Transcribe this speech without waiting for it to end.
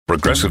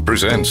Progressive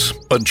presents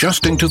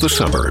Adjusting to the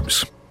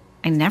Suburbs.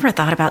 I never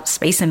thought about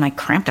space in my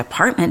cramped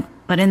apartment,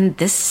 but in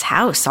this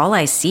house, all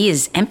I see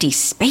is empty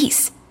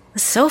space. The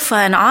sofa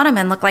and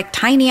ottoman look like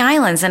tiny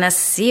islands in a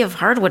sea of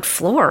hardwood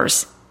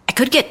floors. I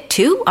could get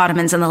 2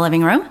 ottomans in the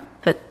living room,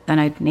 but then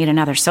I'd need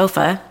another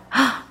sofa.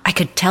 I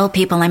could tell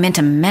people I'm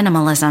into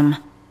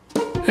minimalism.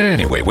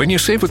 Anyway, when you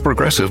save with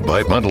Progressive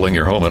by bundling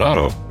your home and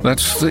auto,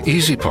 that's the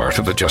easy part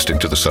of adjusting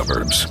to the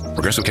suburbs.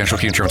 Progressive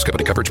Casualty Insurance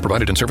Company. Coverage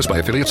provided in service by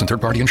affiliates and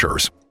third-party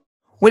insurers.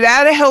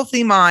 Without a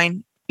healthy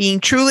mind, being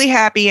truly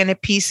happy and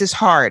at peace is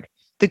hard.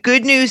 The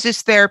good news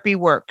is therapy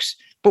works.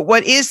 But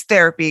what is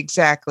therapy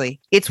exactly?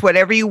 It's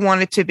whatever you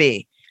want it to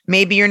be.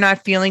 Maybe you're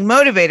not feeling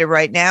motivated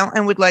right now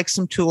and would like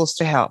some tools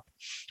to help.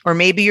 Or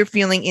maybe you're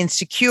feeling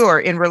insecure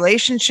in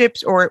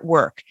relationships or at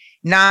work,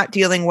 not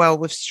dealing well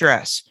with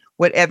stress.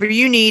 Whatever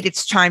you need,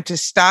 it's time to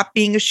stop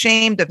being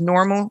ashamed of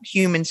normal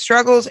human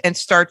struggles and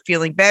start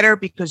feeling better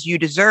because you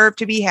deserve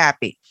to be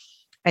happy.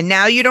 And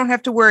now you don't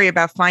have to worry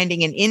about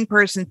finding an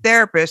in-person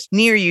therapist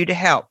near you to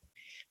help.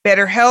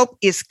 BetterHelp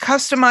is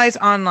customized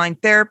online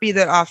therapy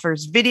that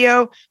offers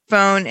video,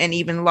 phone, and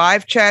even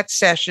live chat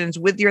sessions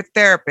with your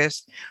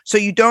therapist, so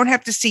you don't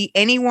have to see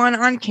anyone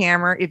on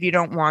camera if you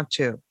don't want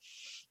to.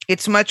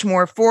 It's much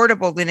more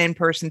affordable than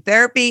in-person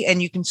therapy,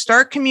 and you can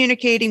start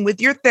communicating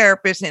with your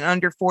therapist in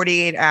under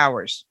 48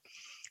 hours.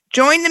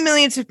 Join the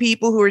millions of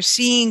people who are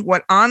seeing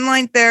what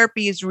online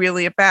therapy is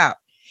really about.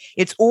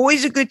 It's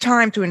always a good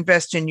time to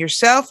invest in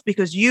yourself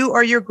because you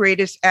are your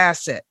greatest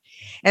asset.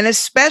 And a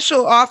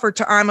special offer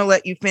to I'ma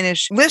Let You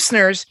Finish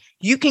listeners,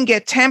 you can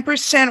get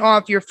 10%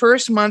 off your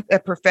first month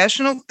of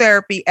professional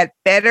therapy at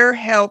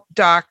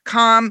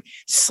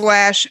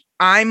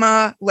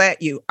betterhelp.com/I'ma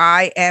Let You,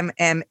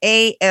 IMMALETU.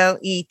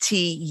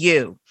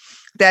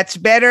 That's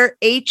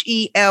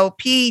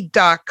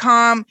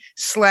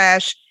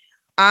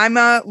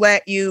betterhelp.com/I'ma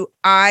Let You,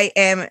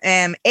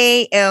 IMMALETU.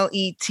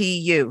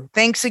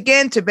 Thanks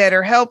again to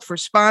BetterHelp for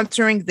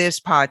sponsoring this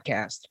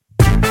podcast.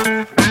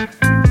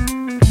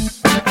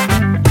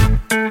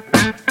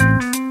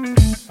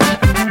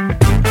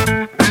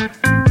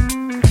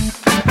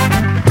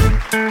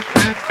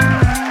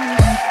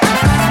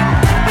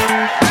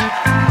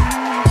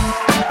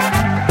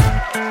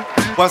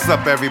 What's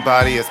up,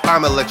 everybody? It's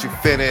I'ma Let You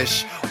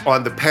Finish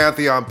on the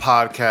Pantheon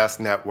Podcast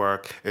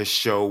Network. It's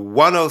show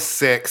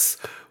 106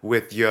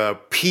 with your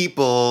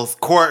peoples,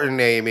 Court and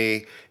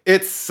Amy.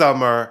 It's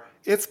summer.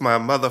 It's my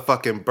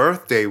motherfucking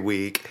birthday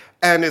week,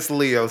 and it's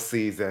Leo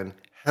season.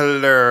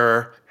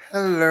 Hello.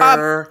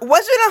 Wasn't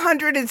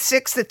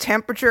 106 the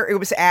temperature it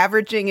was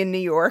averaging in New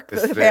York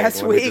the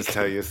past week? Let me just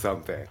tell you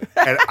something.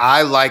 And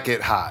I like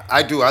it hot.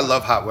 I do. I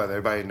love hot weather.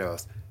 Everybody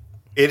knows.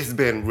 It's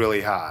been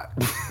really hot.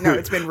 No,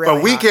 it's been really hot.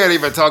 But we can't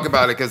even talk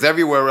about it because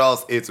everywhere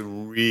else, it's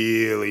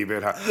really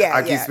been hot.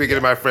 I keep speaking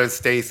to my friend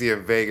Stacy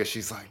in Vegas.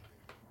 She's like,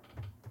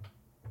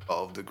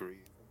 12 degrees,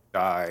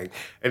 dying.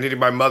 And then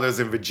my mother's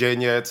in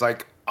Virginia. It's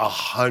like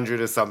 100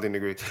 or something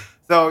degrees.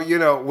 So,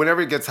 whenever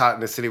it gets hot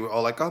in the city, we're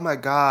all like, oh, my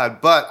God.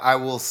 But I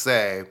will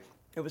say.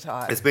 It was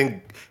hot. It's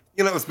been,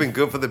 it's been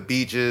good for the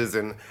beaches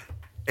and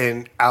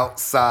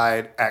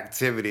outside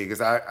activity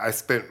because I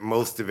spent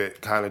most of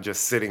it kind of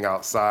just sitting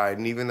outside,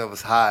 and even though it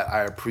was hot,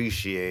 I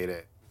appreciate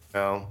it.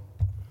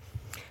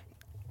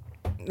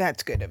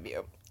 That's good of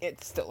you.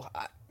 It's still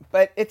hot,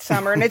 but it's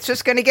summer and it's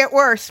just going to get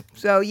worse.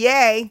 So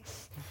yay!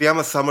 Yeah, I'm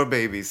a summer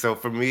baby, so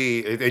for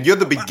me, and you're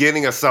the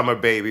beginning of summer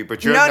baby,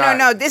 but you're not.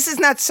 No. This is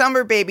not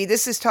summer baby.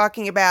 This is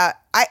talking about.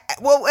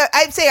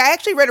 I'd say I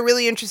actually read a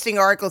really interesting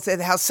article that said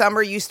how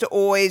summer used to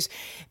always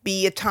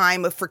be a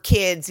time for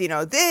kids,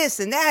 this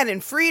and that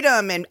and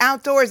freedom and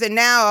outdoors, and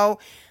now,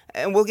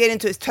 and we'll get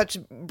into touch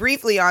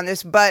briefly on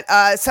this, but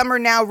summer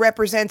now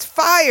represents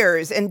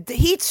fires and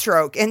heat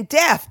stroke and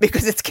death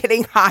because it's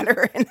getting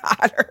hotter and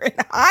hotter and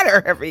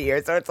hotter every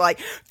year. So it's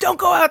like, don't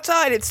go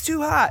outside, it's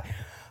too hot.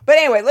 But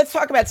anyway, let's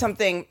talk about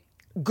something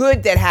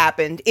good that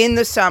happened in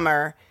the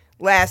summer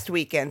last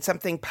weekend,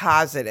 something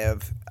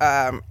positive,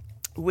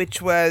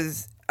 which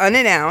was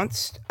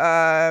unannounced.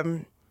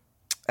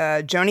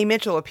 Joni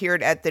Mitchell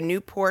appeared at the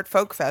Newport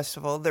Folk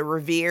Festival, the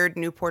revered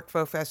Newport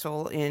Folk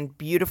Festival in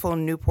beautiful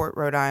Newport,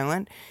 Rhode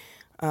Island,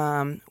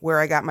 where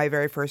I got my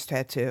very first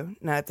tattoo,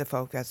 not at the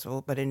Folk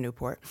Festival, but in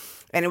Newport.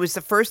 And it was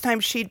the first time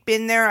she'd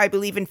been there, I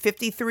believe, in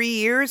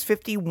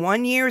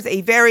 51 years,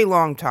 a very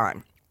long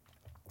time.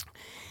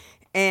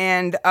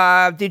 And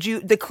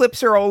the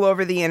clips are all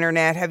over the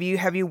internet. Have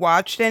you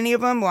watched any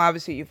of them? Well,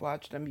 obviously you've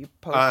watched them. You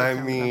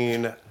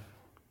posted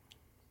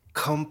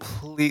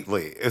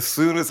completely. As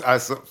soon as I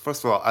saw,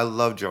 first of all, I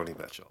love Joni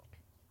Mitchell.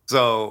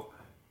 So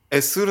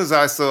as soon as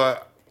I saw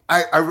it,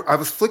 I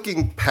was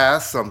flicking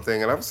past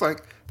something and I was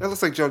like, that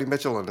looks like Joni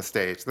Mitchell on the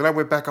stage. Then I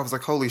went back, I was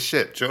like, holy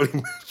shit, Joni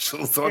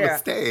Mitchell's on the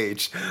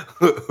stage.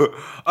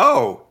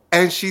 Oh,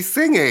 and she's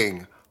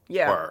singing.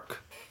 Work.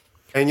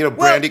 And,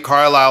 Brandy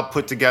Carlisle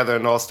put together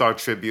an all-star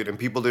tribute, and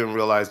people didn't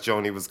realize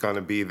Joni was going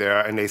to be there,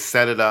 and they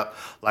set it up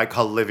like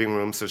her living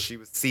room, so she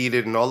was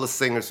seated, and all the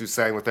singers who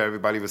sang with her,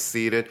 everybody was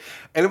seated.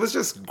 And it was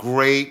just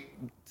great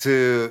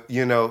to,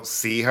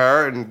 see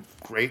her and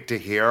great to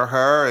hear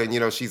her. And,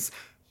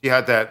 she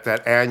had that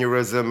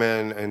aneurysm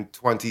in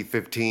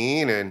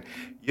 2015 and,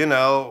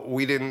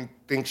 we didn't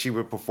think she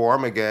would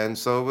perform again.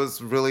 So it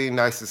was really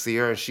nice to see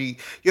her. And she,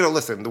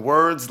 listen, the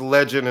words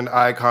legend and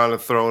icon are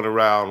thrown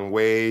around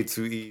way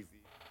too easy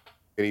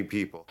for many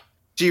people.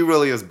 She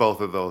really is both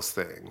of those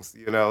things,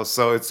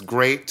 so it's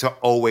great to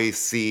always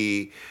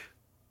see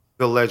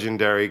the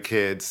legendary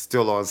kid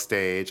still on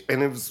stage.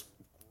 And it was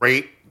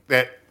great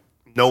that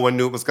no one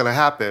knew it was going to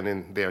happen.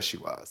 And there she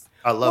was.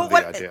 I love the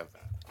idea of that.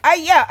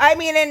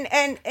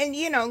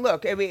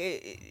 Look,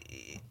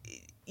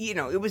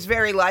 it was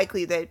very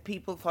likely that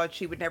people thought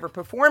she would never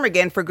perform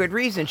again for good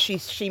reason.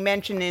 She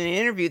mentioned in an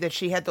interview that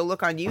she had to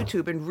look on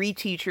YouTube and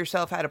reteach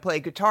herself how to play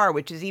guitar,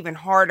 which is even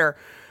harder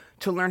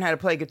to learn how to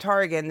play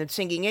guitar again than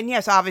singing. And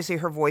yes, obviously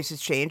her voice has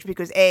changed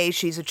because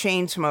she's a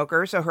chain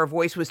smoker, so her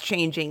voice was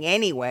changing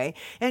anyway.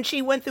 And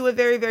she went through a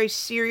very, very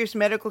serious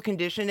medical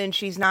condition, and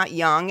she's not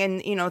young,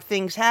 and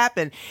things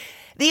happen.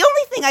 The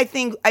only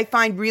thing I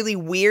find really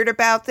weird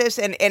about this,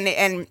 and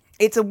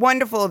it's a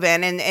wonderful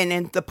event,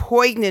 and the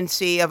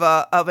poignancy of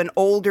an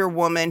older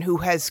woman who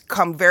has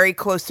come very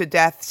close to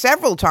death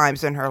several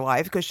times in her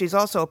life, because she's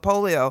also a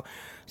polio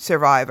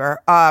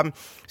survivor,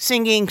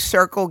 singing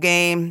Circle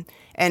Game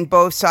and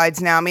Both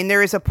Sides Now. I mean,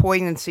 there is a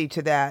poignancy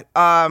to that.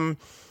 And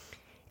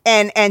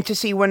to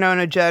see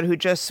Winona Judd, who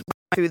just went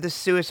through the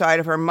suicide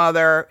of her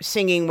mother,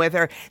 singing with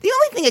her. The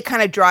only thing that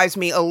kind of drives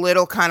me a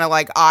little kind of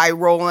like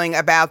eye-rolling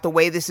about the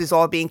way this is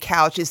all being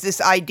couched is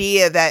this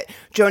idea that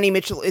Joni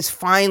Mitchell is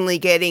finally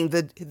getting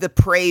the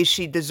praise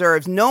she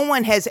deserves. No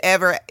one has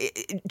ever...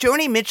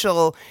 Joni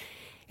Mitchell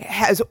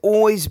has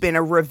always been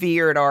a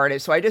revered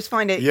artist. So I just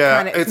find it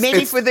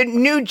maybe for the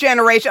new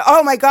generation.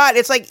 Oh my God.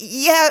 It's like,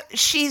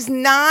 she's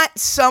not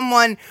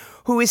someone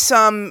who is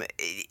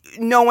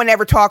no one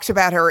ever talks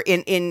about her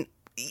in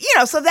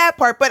so that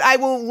part, but I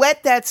will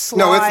let that slide.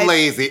 No, it's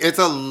lazy. It's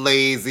a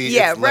lazy.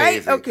 Yeah, right?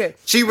 Lazy. Okay.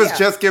 She was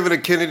just given a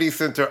Kennedy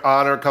Center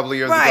honor a couple of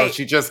years ago.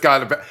 She just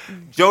got it.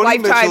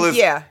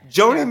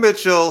 Joni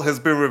Mitchell has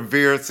been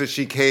revered since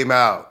she came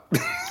out.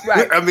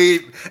 Right. I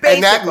mean,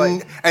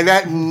 basically. and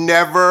that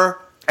never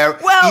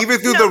even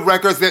through the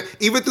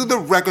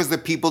records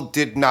that people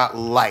did not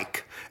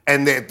like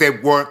and they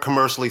weren't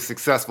commercially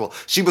successful,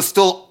 she was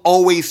still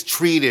always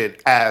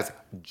treated as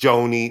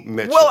Joni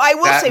Mitchell. Well, I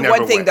will say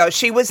one thing though: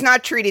 she was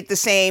not treated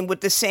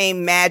with the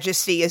same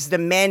majesty as the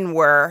men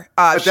were.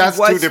 But that's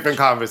two different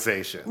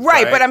conversations,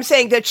 right? But I'm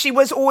saying that she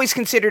was always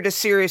considered a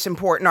serious,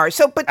 important artist.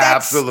 So, but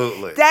that's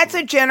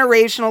a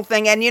generational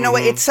thing, and you know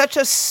what? It's such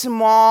a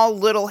small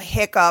little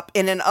hiccup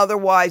in an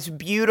otherwise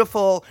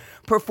beautiful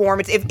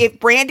performance. If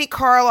Brandi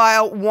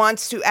Carlile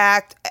wants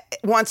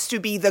to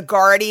be the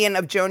guardian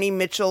of Joni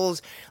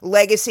Mitchell's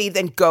legacy,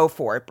 then go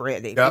for it,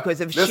 Brandi. Yep. Because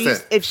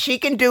if she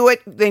can do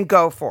it, then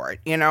go for it.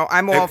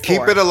 I'm all for it.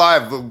 Keep it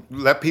alive.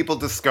 Let people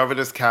discover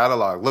this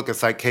catalog. Look,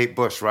 it's like Kate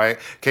Bush, right?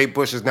 Kate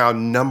Bush is now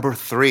number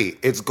 3.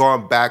 It's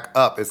gone back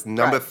up. It's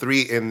number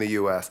 3 in the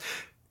U.S.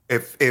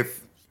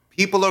 If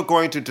people are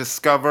going to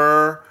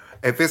discover,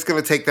 if it's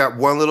going to take that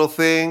one little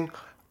thing,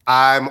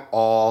 I'm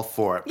all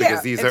for it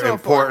because these are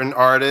important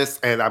artists,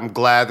 and I'm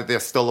glad that they're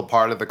still a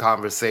part of the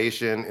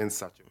conversation in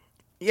such a way.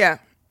 Yeah.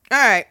 All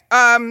right.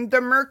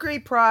 The Mercury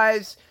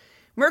Prize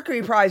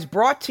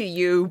brought to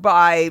you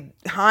by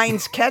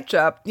Heinz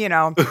Ketchup,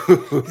 right?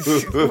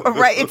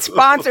 It's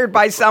sponsored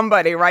by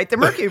somebody, right? The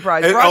Mercury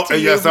Prize brought to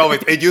you. Yes,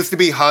 always. It used to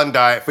be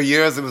Hyundai. For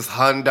years, it was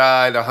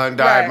Hyundai, the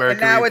Hyundai Mercury Prize.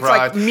 And now it's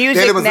like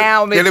music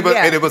now. And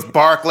it was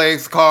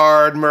Barclays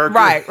card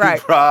Mercury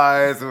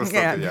Prize. It was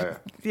something,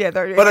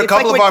 But a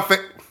couple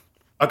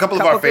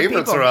of our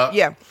favorites are up.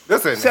 Yeah.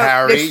 Listen,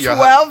 Harry.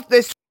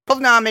 There's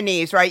 12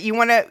 nominees, right?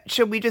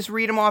 Should we just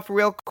read them off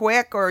real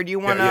quick, or do you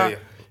want to? Yeah.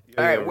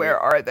 All right, where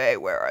are they?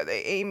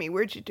 Amy,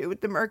 where'd you do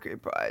with the Mercury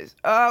Prize?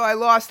 Oh, I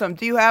lost them.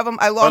 Do you have them?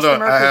 I lost the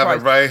Mercury Prize. I have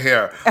it right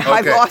here. Okay.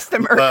 I lost the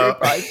Mercury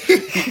Prize.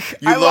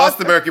 You lost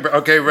the Mercury Prize.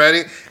 Okay,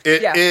 ready?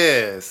 It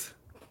is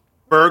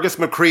Fergus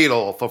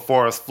McCredel for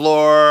Forest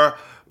Floor,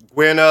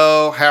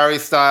 Gwynno, Harry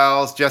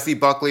Styles, Jessie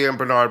Buckley and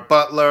Bernard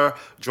Butler,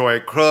 Joy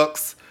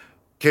Crooks,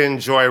 Ken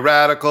Joy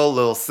Radical,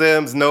 Lil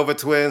Sims, Nova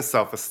Twins,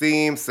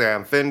 Self-Esteem,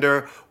 Sam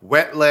Fender,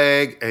 Wet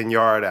Leg, and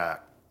Yard Act.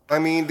 I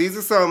mean, this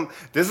is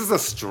a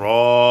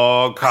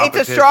strong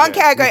competition. It's a strong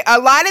category. A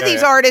lot of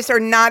these artists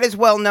are not as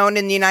well known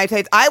in the United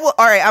States. All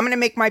right, I'm going to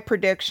make my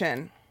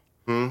prediction.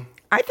 I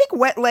think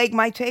Wet Leg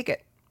might take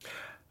it.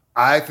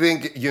 I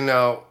think,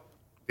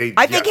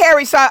 I think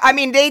Harry saw. I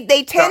mean, they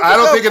tend to go I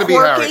don't think it'll be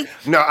quirky. Harry.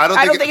 No, I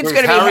don't think it's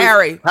going to be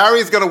Harry.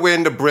 Harry's going to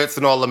win the Brits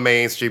and all the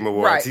mainstream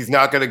awards. Right. He's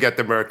not going to get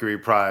the Mercury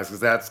Prize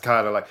because that's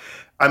kind of like,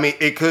 I mean,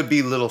 it could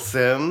be Little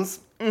Sims.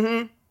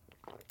 Mm-hmm.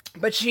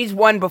 But she's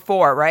won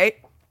before, right?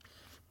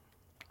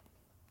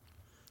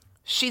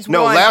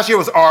 Last year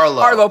was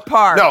Arlo. Arlo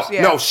Parks.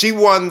 No, she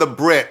won the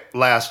Brit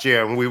last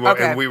year, and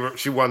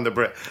she won the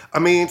Brit. I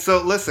mean,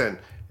 so listen,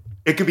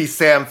 it could be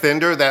Sam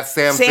Fender. That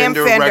Sam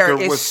Fender record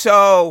is was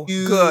so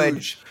huge.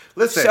 good.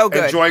 Listen, So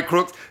good. and Joy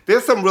Crooks.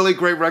 There's some really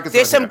great records.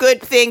 There's some here.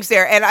 good things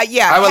there, and I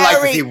would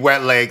like to see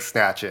Wet Leg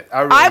snatch it.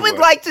 I would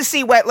like to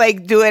see Wet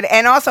Leg do it,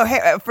 and also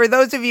for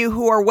those of you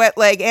who are Wet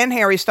Leg and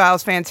Harry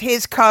Styles fans,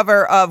 his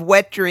cover of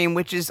Wet Dream,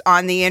 which is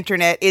on the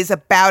internet, is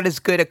about as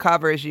good a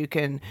cover as you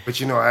can.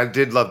 But I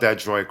did love that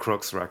Joy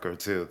Crooks record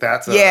too.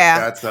 There's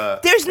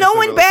no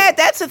one really bad.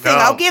 cool. That's the thing.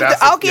 No,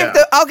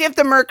 I'll give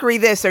the Mercury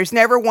this. There's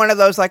never one of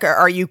those like,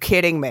 are you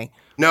kidding me?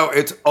 No,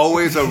 it's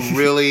always a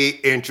really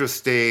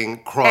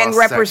interesting cross and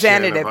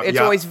representative. It's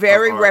always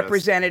very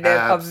representative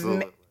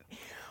Absolutely. of.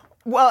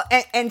 Well,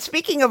 and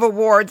speaking of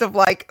awards, of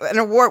like an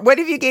award, what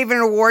if you gave an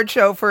award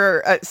show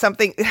for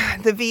something?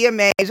 The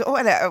VMAs.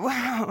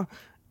 Wow.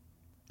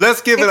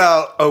 Let's give it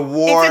out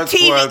awards.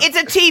 It's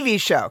a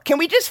TV show. Can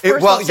we just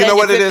first? Well, you know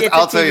what it is.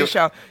 I'll tell you.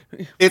 Show.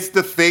 It's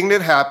the thing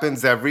that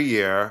happens every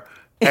year,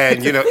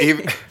 and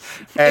even.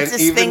 It's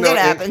this thing that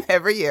happens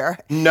every year.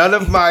 None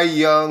of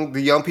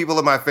the young people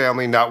in my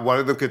family, not one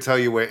of them could tell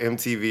you where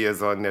MTV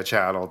is on their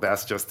channel.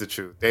 That's just the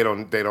truth. They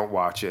don't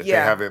watch it.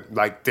 Yeah. They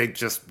haven't, they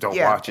just don't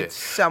watch it. It's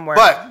somewhere.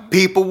 But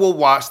people will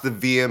watch the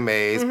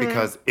VMAs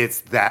because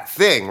it's that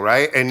thing,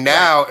 right? And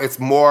now it's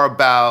more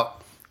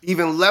about,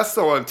 even less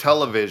so on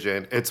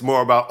television, it's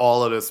more about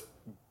all of this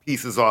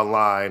pieces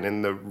online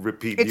and the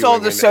repeat It's all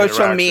the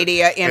social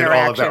media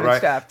interaction and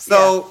stuff.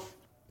 So,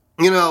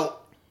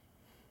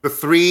 the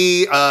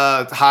three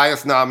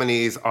highest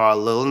nominees are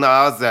Lil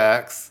Nas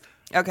X,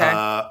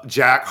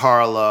 Jack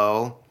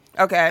Harlow,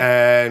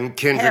 and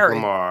Kendrick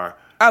Lamar.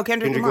 Oh,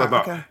 Kendrick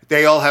Lamar. Okay.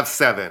 They all have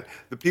 7.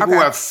 The people who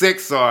have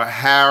 6 are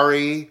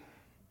Harry,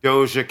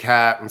 Doja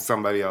Cat, and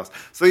somebody else.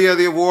 So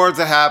the awards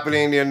are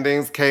happening. The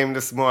endings came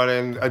this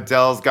morning.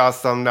 Adele's got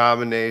some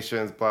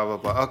nominations. Blah blah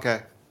blah.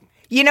 Okay.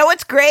 You know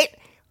what's great?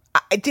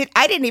 I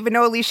didn't even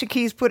know Alicia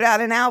Keys put out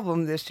an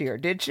album this year.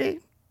 Did she?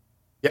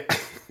 Yeah.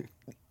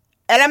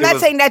 And I'm not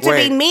saying that to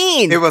be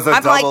mean. It was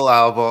a double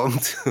album,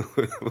 too.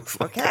 It was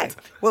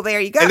Well, there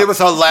you go. And it was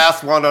her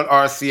last one on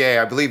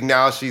RCA. I believe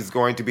now she's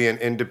going to be an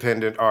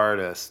independent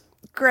artist.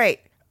 Great.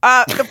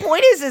 The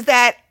point is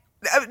that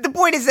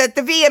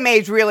the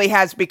VMAs really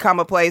has become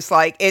a place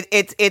like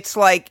it's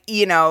like,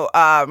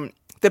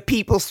 the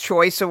People's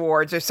Choice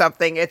Awards or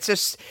something. It's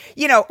just,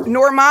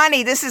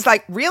 Normani, this is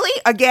like, really?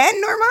 Again,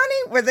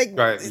 Normani? Were they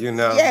right,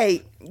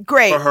 Yay.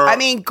 Great. I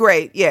mean,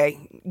 great. Yay.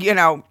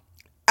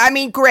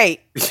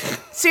 Great.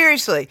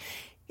 Seriously.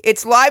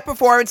 It's live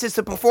performances.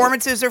 The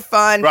performances are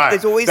fun. Right.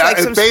 There's always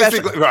some basically,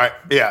 special. Right.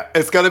 Yeah.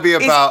 It's going to be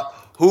about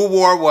who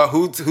wore what,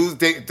 who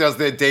does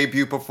their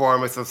debut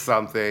performance of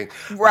something.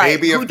 Right.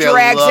 Maybe who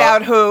drags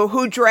out who.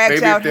 Who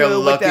drags out who. Maybe if they're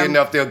lucky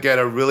enough, they'll get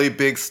a really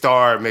big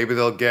star. Maybe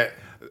they'll get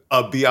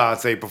a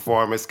Beyonce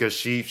performance because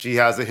she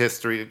has a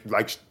history.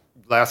 Like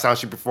last time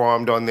she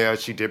performed on there,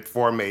 she did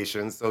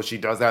Formation. So she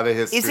does have a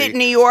history. Is it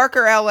New York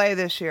or LA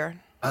this year?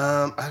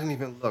 I didn't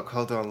even look.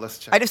 Hold on, let's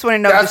check. I just want to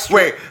know.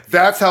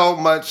 That's how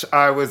much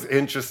I was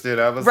interested.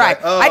 I was right.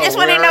 like, oh, I just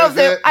want to know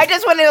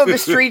if the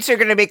streets are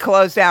going to be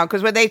closed down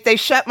because when they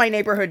shut my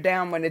neighborhood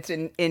down when it's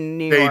in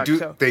New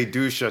York. They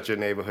do shut your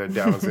neighborhood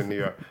down. It's in New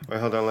York. Wait,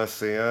 hold on. Let's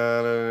see.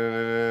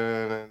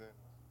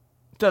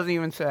 Doesn't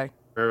even say.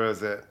 Where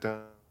is it?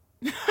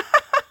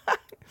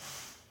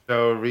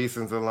 So Reese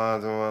and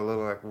Alonzo, a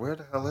little like, where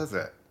the hell is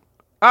it?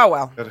 Oh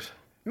well.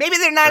 Maybe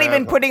they're not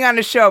even putting on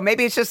a show.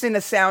 Maybe it's just in a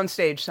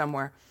soundstage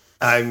somewhere.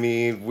 I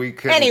mean, we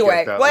could.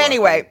 Anyway. All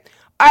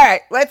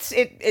right.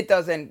 It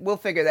doesn't. We'll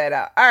figure that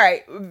out. All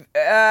right.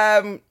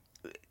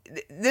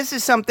 This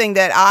is something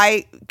that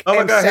I. Oh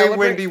my God! Hey,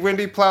 Wendy.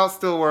 Wendy Plout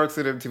still works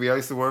at MTV. I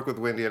used to work with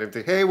Wendy at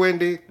MTV. Hey,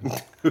 Wendy.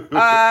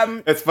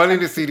 It's funny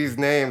to see these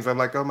names. I'm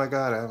like, oh my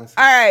God. All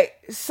right.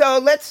 So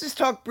let's just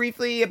talk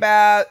briefly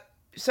about.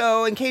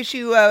 So in case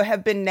you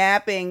have been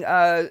napping,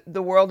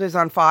 the world is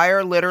on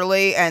fire,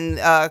 literally, and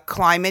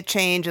climate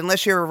change,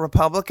 unless you're a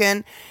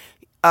Republican,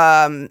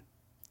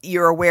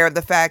 you're aware of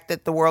the fact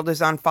that the world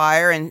is on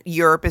fire and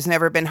Europe has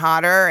never been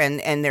hotter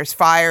and there's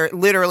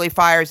literally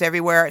fires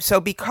everywhere.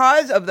 So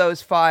because of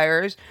those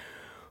fires,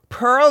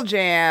 Pearl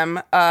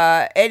Jam,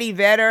 Eddie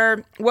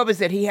Vedder, what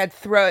was it? He had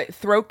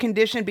throat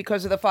condition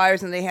because of the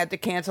fires and they had to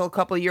cancel a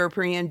couple of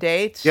European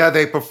dates. Yeah,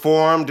 they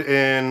performed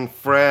in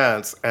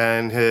France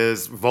and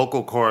his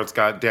vocal cords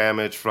got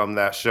damaged from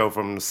that show,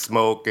 from the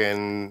smoke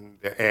and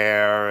the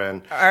air.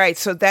 And all right,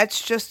 so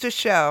that's just to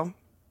show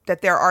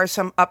that there are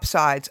some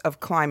upsides of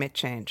climate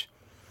change.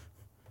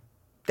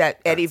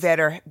 That Eddie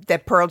Vedder,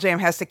 that Pearl Jam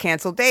has to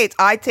cancel dates.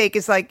 I think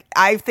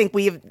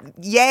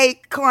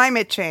yay,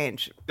 climate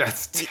change.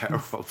 That's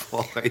terrible,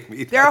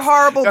 Amy. They're a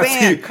horrible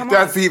band. Come on.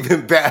 That's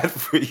even bad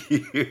for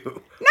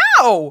you.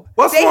 No.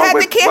 What's wrong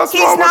with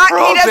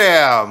Pearl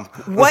Jam?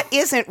 What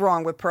isn't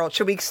wrong with Pearl?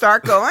 Should we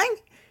start going?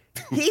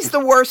 He's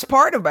the worst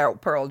part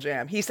about Pearl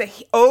Jam. He's an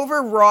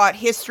overwrought,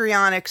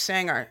 histrionic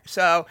singer.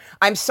 So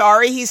I'm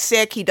sorry he's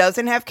sick. He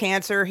doesn't have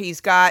cancer.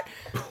 He's got...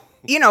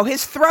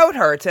 his throat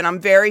hurts, and I'm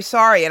very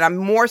sorry, and I'm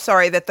more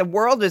sorry that the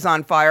world is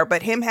on fire,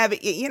 but him having,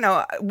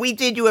 we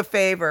did you a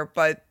favor,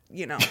 but,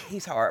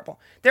 he's horrible.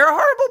 They're a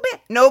horrible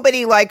band.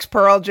 Nobody likes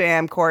Pearl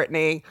Jam,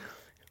 Courtney.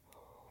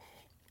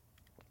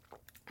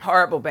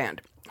 Horrible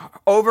band.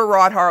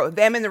 Overwrought, horrible.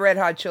 Them and the Red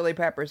Hot Chili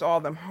Peppers, all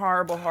of them.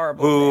 Horrible,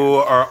 horrible. Who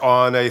bands. are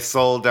on a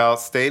sold-out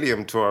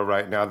stadium tour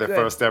right now, their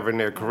first ever in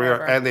their career.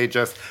 Whatever. And they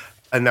just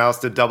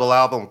announced a double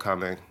album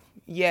coming.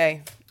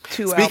 Yay.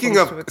 Speaking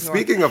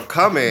of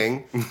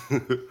coming,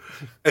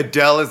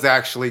 Adele is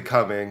actually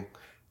coming.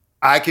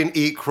 I Can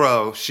Eat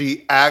Crow.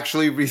 She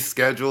actually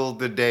rescheduled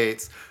the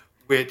dates,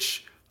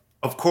 which,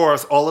 of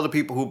course, all of the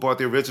people who bought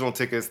the original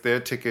tickets, their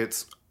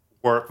tickets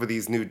work for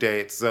these new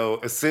dates. So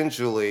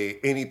essentially,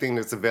 anything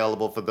that's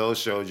available for those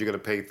shows, you're going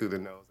to pay through the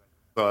nose.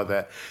 I saw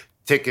that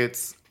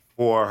tickets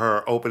for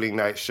her opening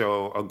night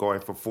show are going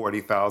for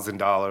 $40,000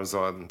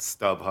 on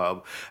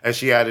StubHub. And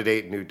she added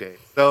 8 new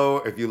dates. So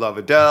if you love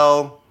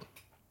Adele,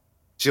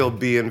 she'll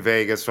be in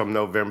Vegas from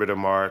November to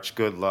March.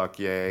 Good luck,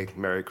 yay.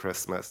 Merry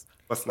Christmas.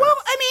 What's next? Well,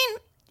 I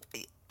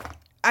mean,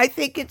 I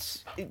think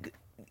it's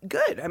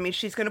good. I mean,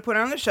 she's going to put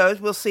on the shows.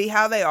 We'll see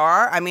how they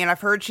are. I mean,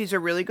 I've heard she's a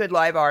really good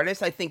live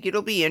artist. I think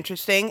it'll be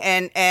interesting.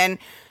 And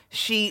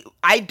she,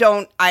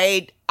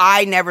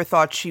 I never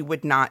thought she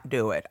would not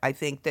do it. I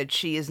think that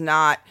she is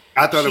not.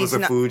 I thought it was a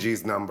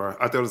Fugees number.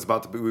 I thought it was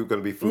we were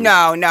going to be Fugees.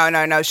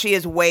 No. She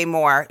is way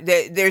more.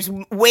 There's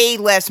way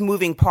less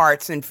moving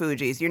parts than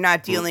Fugees. You're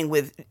not dealing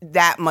with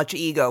that much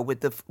ego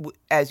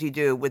as you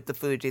do with the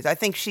Fugees. I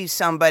think she's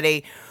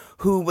somebody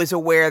who was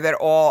aware that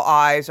all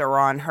eyes are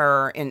on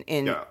her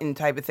in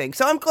type of thing.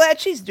 So I'm glad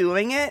she's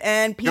doing it.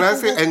 And people. Can I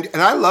say,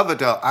 and I love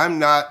Adele. I'm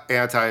not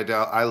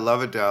anti-Adele. I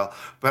love Adele,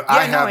 but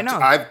I know.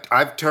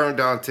 I've turned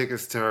down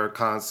tickets to her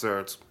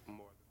concerts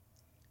more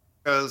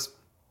because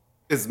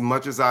as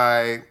much as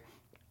I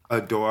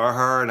adore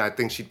her and I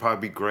think she'd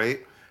probably be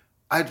great,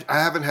 I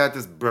haven't had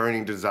this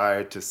burning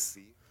desire to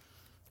see.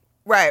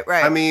 Right.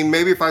 I mean,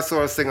 maybe if I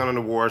saw her sing on an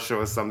award show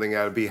or something,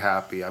 I'd be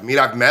happy. I mean,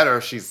 I've met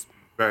her. She's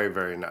very,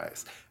 very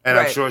nice. And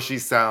I'm sure she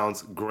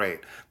sounds great.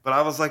 But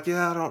I was like,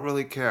 I don't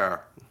really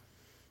care.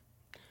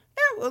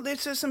 Yeah, well,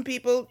 there's just some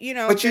people,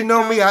 But you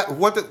know me, I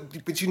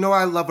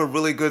love a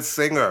really good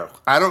singer.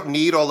 I don't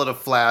need all of the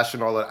flash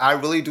and all that. I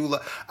really do.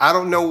 I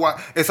don't know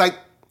why. It's like,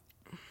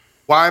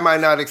 why am I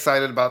not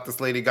excited about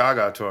this Lady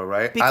Gaga tour,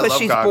 right? Because I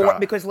love Gaga.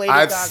 Because Lady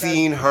I've Gaga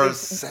seen her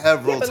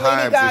several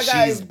times, and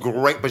she's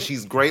great. But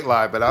she's great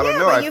live. But I don't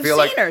know. I feel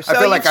like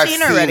I've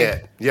seen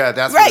it. Yeah,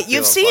 that's right.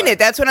 You've seen it.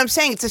 That's what I'm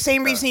saying. It's the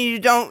same reason you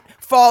don't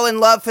fall in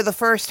love for the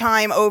first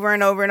time over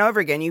and over and over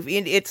again.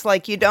 It's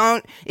like you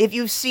don't. If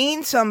you've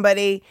seen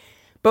somebody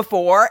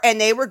before and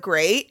they were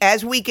great,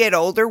 as we get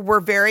older, we're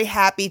very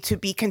happy to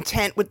be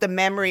content with the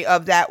memory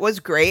of that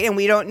was great, and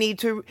we don't need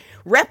to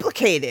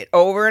replicate it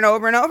over and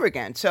over and over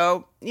again.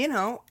 So,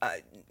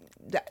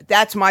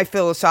 that's my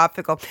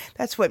philosophical.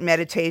 That's what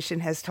meditation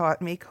has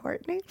taught me,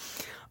 Courtney.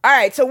 All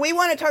right, so we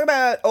want to talk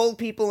about old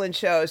people in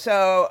shows.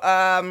 So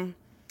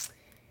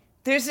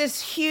there's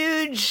this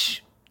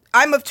huge.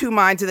 I'm of two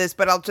minds of this,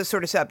 but I'll just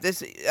sort of set up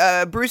this.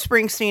 Bruce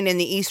Springsteen and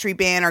the E Street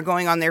Band are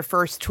going on their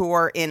first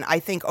tour in, I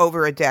think,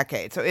 over a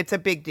decade. So it's a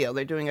big deal.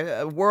 They're doing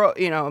a world,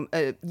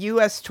 a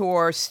U.S.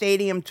 tour,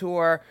 stadium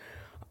tour.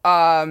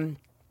 And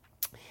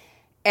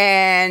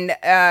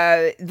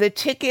the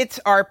tickets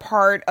are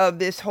part of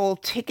this whole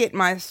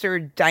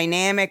Ticketmaster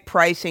dynamic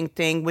pricing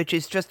thing, which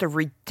is just a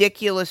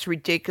ridiculous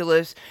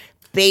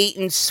bait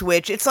and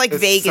switch. It's like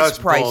Vegas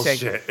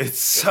pricing. Bullshit. It's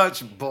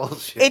such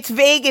bullshit. It's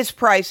Vegas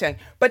pricing.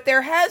 But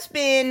there has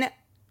been,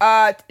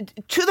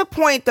 to the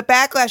point, the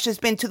backlash has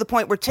been to the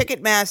point where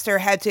Ticketmaster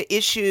had to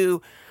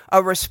issue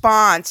a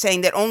response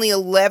saying that only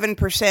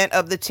 11%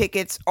 of the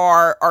tickets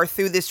are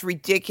through this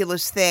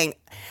ridiculous thing.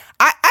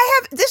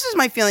 This is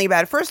my feeling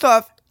about it. First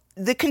off,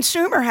 the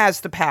consumer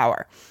has the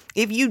power.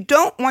 If you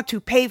don't want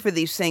to pay for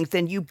these things,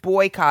 then you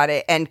boycott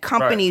it, and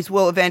companies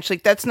will eventually.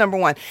 That's number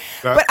one.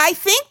 But I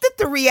think that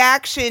the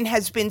reaction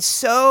has been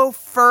so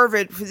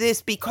fervent for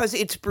this because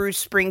it's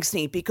Bruce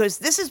Springsteen, because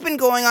this has been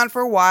going on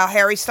for a while.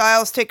 Harry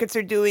Styles tickets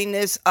are doing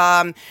this.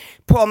 Paul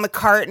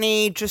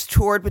McCartney just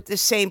toured with the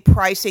same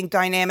pricing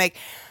dynamic.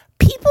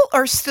 People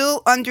are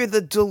still under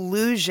the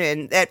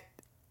delusion that.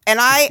 And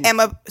I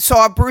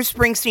saw Bruce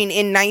Springsteen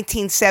in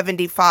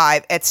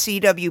 1975 at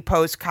CW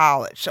Post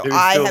College. So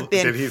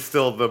Did he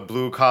still the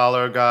blue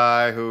collar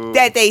guy who?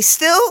 That they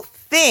still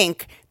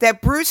think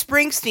that Bruce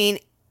Springsteen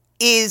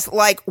is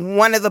like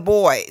one of the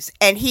boys,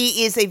 and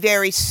he is a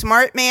very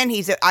smart man.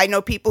 I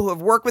know people who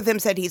have worked with him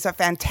said he's a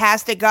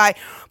fantastic guy.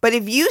 But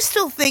if you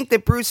still think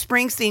that Bruce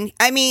Springsteen,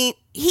 I mean,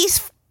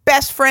 he's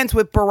best friends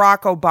with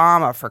Barack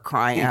Obama, for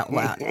crying out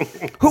loud,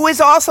 who is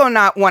also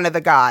not one of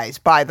the guys,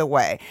 by the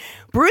way.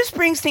 Bruce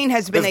Springsteen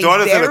has been his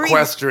daughter's an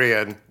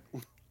equestrian.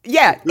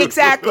 Yeah,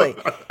 exactly.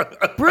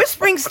 Bruce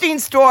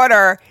Springsteen's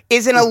daughter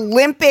is an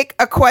Olympic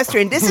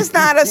equestrian. This is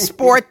not a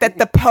sport that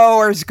the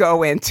poers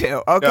go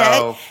into, okay?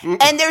 No.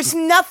 And there's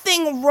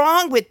nothing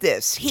wrong with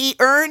this. He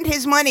earned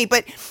his money,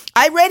 but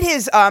I read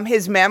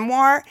his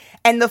memoir,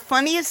 and the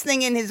funniest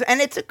thing in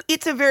and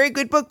it's a very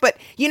good book, but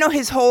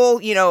his whole,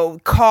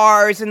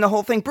 cars and the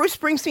whole thing. Bruce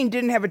Springsteen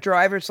didn't have a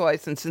driver's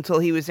license until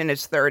he was in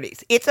his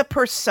 30s. It's a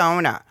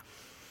persona.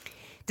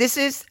 This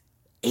is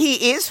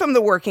he is from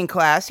the working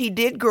class. He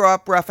did grow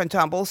up rough and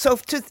tumble. So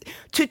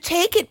to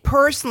take it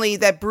personally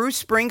that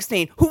Bruce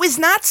Springsteen, who is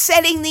not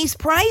setting these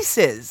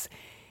prices,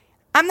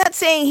 I'm not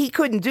saying he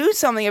couldn't do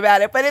something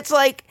about it, but it's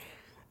like,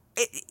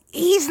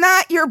 he's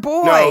not your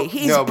boy.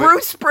 He's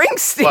Bruce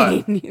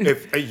Springsteen. But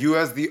if you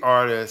as the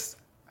artist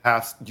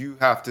you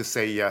have to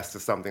say yes to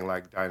something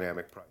like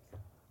dynamic pricing.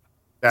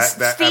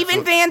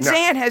 Steven Van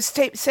Zandt has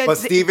said. But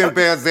Steven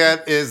Van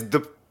Zandt is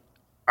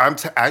I'm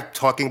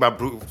talking about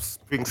Bruce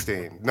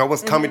Springsteen. No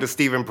one's coming to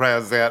Steven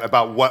Van Zandt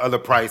about what are the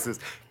prices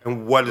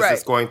and what is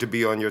this going to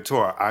be on your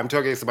tour. I'm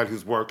talking to somebody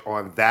who's worked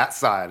on that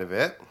side of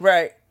it.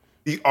 Right.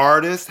 The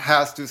artist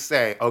has to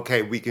say,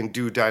 okay, we can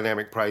do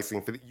dynamic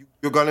pricing.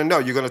 You're going to know.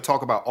 You're going to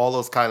talk about all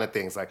those kind of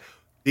things. Like,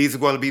 these are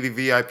going to be the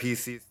VIP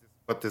seats. This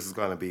is what this is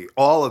going to be.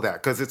 All of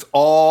that. Because it's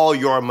all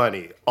your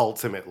money,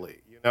 ultimately.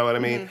 You know what I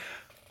mean?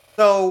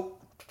 So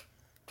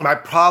my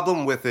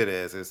problem with it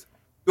is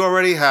you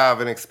already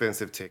have an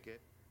expensive ticket.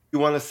 You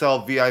want to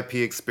sell VIP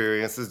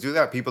experiences, do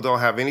that. People don't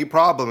have any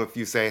problem if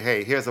you say,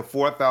 hey, here's a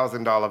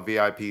 $4,000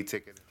 VIP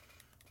ticket.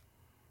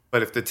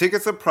 But if the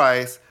tickets are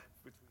priced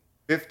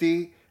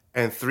between $50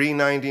 and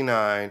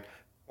 $399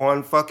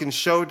 on fucking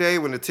show day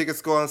when the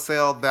tickets go on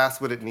sale,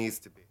 that's what it needs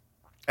to be.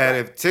 And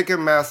if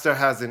Ticketmaster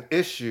has an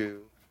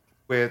issue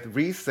with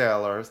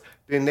resellers,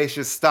 then they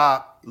should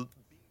stop being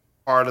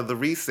part of the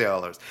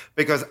resellers.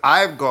 Because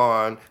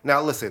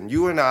now listen,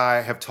 you and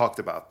I have talked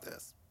about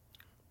this.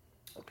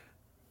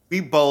 We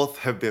both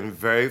have been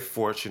very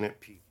fortunate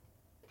people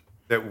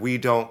that we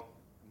don't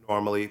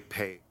normally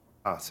pay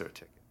concert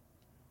tickets.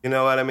 You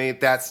know what I mean?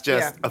 That's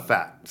just a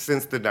fact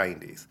since the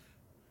 90s.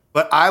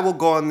 But I will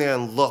go in there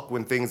and look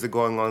when things are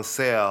going on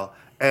sale,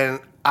 and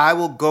I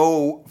will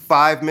go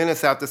 5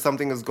 minutes after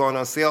something is going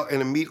on sale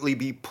and immediately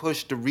be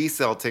pushed to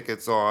resell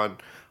tickets on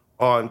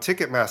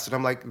Ticketmaster. And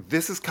I'm like,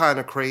 this is kind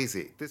of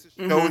crazy. This is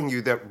showing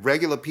you that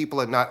regular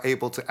people are not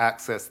able to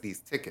access these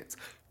tickets.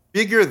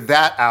 Figure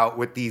that out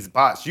with these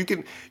bots. You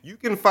can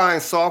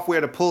find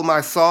software to pull my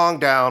song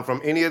down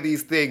from any of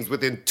these things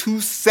within 2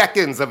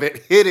 seconds of it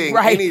hitting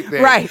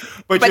anything. Right.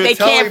 But they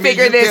can't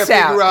figure this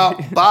out. Figure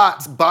out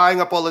bots buying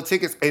up all the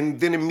tickets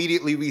and then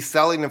immediately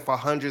reselling them for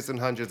hundreds and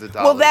hundreds of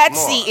dollars. Well,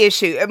 that's the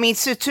issue. I mean,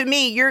 so to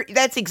me,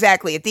 that's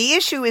exactly it. The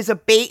issue is a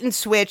bait and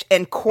switch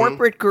and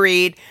corporate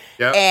greed.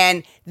 Yep.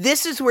 And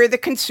this is where the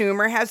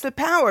consumer has the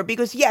power.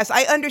 Because, yes,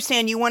 I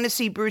understand you want to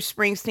see Bruce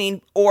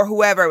Springsteen or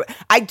whoever.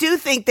 I do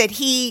think that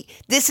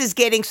this is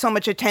getting so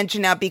much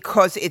attention now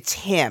because it's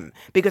him.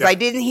 Because I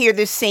didn't hear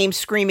this same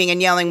screaming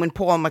and yelling when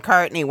Paul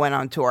McCartney went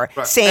on tour.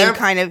 Right. Same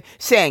kind of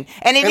saying.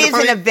 And it is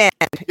an event.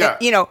 Yeah.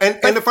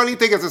 And the funny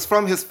thing is, it's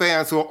from his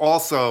fans who are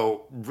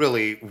also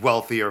really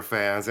wealthier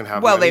fans and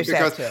have money.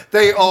 Because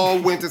they all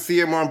went to see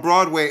him on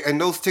Broadway, and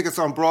those tickets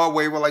on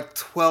Broadway were like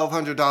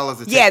 $1,200 a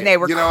ticket. Yeah, and they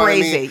were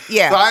crazy. I mean?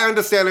 Yeah. So I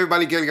understand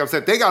everybody getting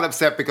upset. They got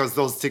upset because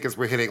those tickets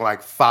were hitting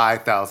like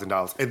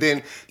 $5,000. And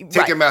then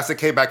Ticketmaster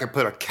came back and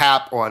put a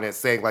cap on it,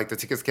 saying like the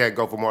tickets can't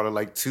go for more than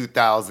like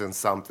 $2,000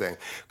 something.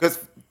 Because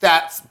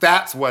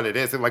that's what it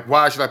is. And like,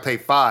 why should I pay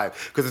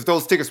 $5,000? Because if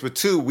those tickets were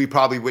 $2,000, we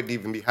probably wouldn't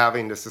even be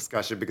having this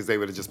discussion because they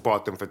would have just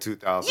bought them for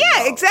 $2,000.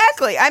 Yeah,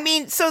 exactly. I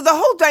mean, so the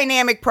whole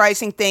dynamic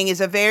pricing thing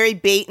is a very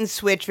bait and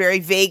switch, very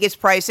Vegas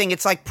pricing.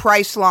 It's like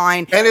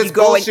Priceline. And it's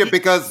bullshit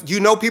because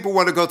people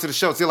want to go to the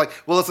show. So you're like,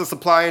 well, it's a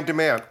supply and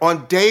demand.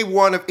 On day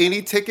one of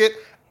any ticket,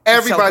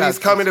 everybody's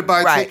coming to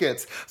buy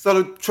tickets.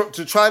 So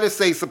to try to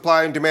say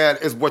supply and demand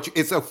is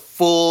it's a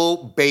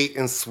full bait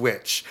and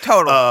switch.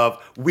 Total.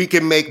 Of we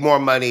can make more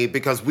money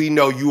because we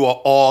know you are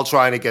all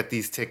trying to get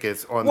these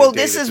tickets on the day. Well,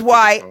 this is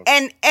why,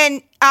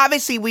 and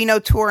obviously we know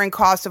touring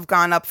costs have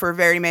gone up for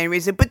very many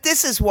reasons, but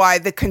this is why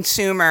the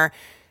consumer,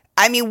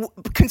 I mean,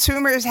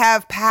 consumers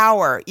have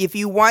power. If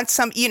you want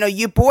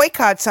you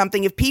boycott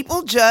something. If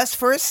people just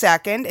for a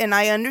second, and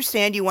I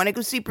understand you want to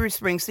go see Bruce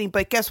Springsteen,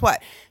 but guess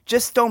what?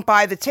 Just don't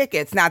buy the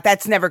tickets. Now,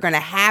 that's never going to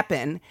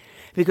happen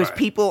because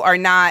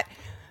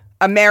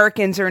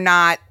Americans are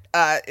not,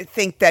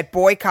 think that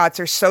boycotts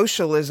are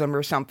socialism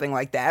or something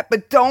like that.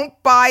 But don't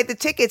buy the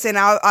tickets, and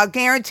I'll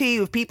guarantee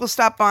you, if people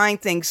stop buying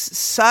things,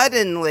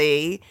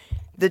 suddenly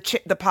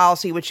the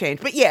policy would change.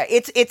 But yeah,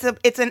 it's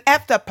an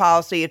effed up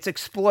policy. It's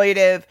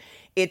exploitive.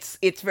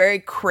 It's very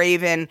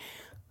craven.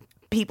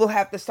 People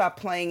have to stop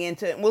playing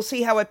into it. We'll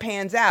see how it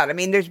pans out. I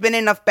mean, there's been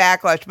enough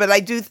backlash, but I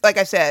do, like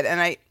I said,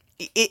 and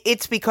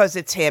it's because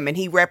it's him, and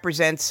he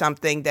represents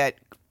something that,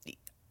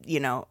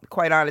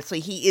 quite honestly,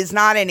 he is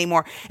not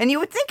anymore. And you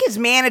would think his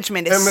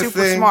management is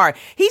super smart.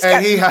 He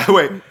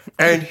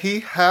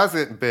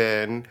hasn't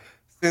been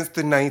since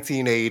the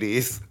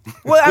 1980s.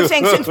 Well, I'm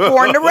saying since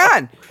Born to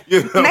Run.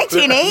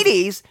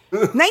 1980s?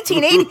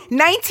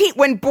 1980?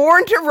 When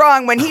Born to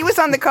Run, when he was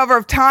on the cover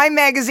of Time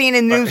Magazine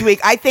and Newsweek,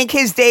 I think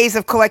his days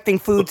of collecting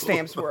food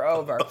stamps were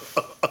over.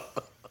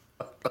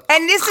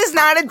 And this is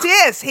not a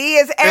diss. He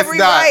has every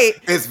right.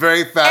 It's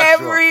very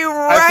factual. Every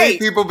right. I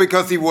think people,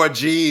 because he wore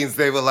jeans,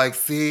 they were like,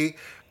 see?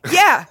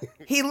 Yeah.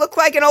 He looked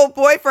like an old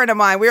boyfriend of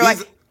mine. We were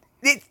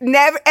It's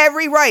never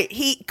every right.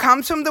 He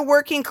comes from the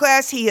working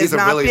class. He has He's a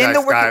not really been nice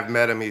the working. guy. I've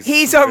met him.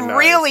 He's a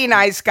really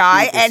nice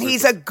guy, and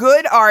he's a super-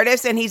 good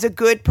artist, and he's a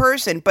good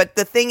person. But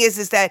the thing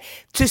is that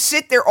to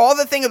sit there, all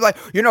the thing of like,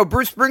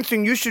 Bruce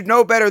Springsteen, you should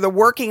know better, the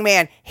working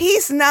man.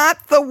 He's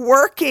not the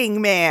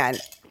working man.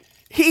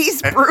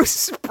 He's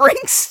Bruce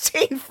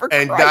Springsteen, for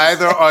And Christ's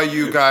neither sake. are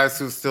you guys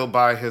who still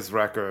buy his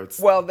records.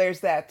 Well,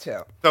 there's that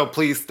too. So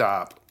please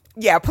stop.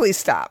 Yeah, please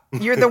stop.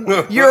 You're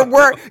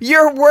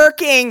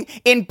working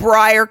in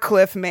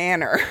Briarcliff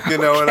Manor. You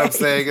know what I'm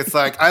saying? It's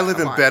like, I live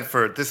in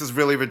Bedford. This is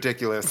really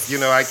ridiculous.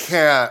 I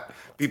can't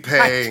be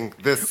paying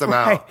this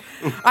amount.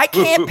 Right. I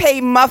can't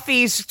pay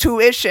Muffy's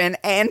tuition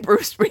and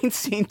Bruce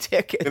Springsteen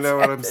tickets. You know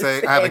what I'm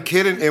saying? I have a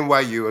kid in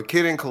NYU, a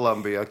kid in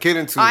Columbia, a kid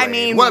in Tulane. I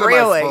mean, what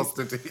really. am I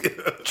supposed to do?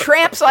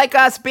 Tramps like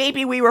us,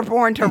 baby, we were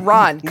born to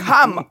run.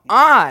 Come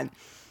on.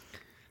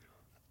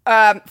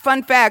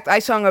 Fun fact, I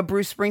sung a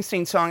Bruce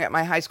Springsteen song at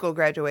my high school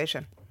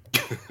graduation.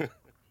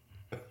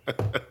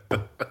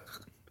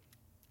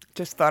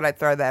 Just thought I'd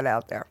throw that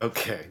out there.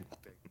 Okay.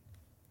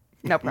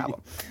 No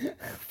problem.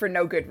 For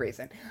no good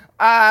reason.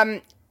 All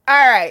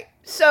right.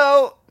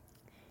 So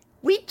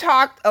we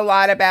talked a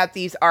lot about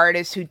these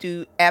artists who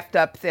do effed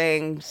up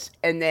things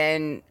and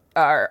then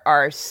are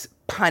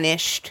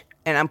punished.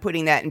 And I'm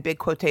putting that in big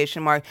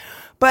quotation marks.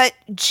 But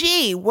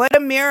gee, what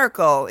a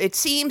miracle. It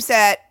seems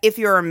that if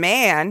you're a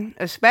man,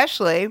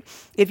 especially,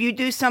 if you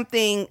do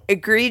something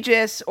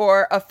egregious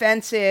or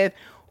offensive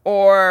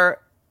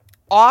or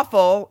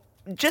awful,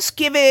 just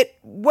give it,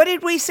 what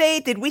did we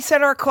say? Did we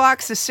set our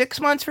clocks to 6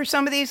 months for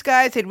some of these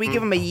guys? Did we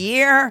give them a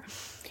year?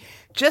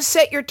 Just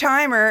set your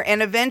timer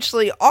and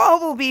eventually all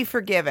will be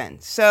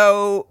forgiven.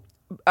 So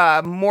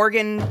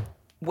Morgan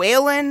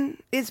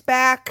Whalen is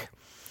back.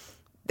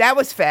 That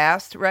was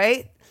fast,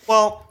 right?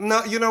 Well,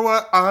 no, you know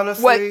what?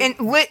 Honestly. What, and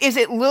is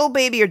it Lil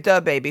Baby or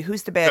Dub Baby?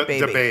 Who's the bad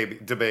baby?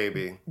 The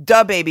baby.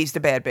 Dub Baby's the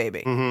bad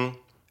baby. Mm-hmm.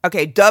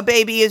 Okay, Dub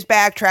Baby is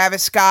back.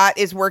 Travis Scott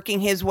is working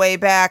his way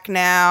back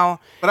now.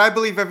 But I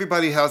believe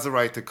everybody has the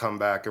right to come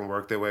back and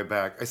work their way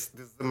back. This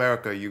is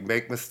America. You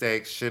make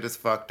mistakes. Shit is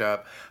fucked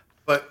up.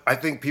 But I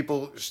think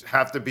people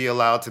have to be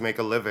allowed to make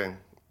a living.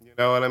 You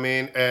know what I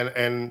mean?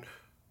 And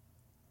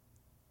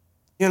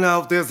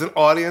there's an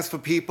audience for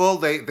people.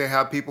 They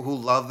have people who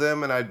love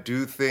them. And I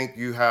do think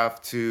you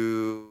have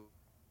to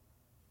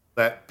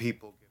let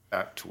people get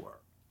back to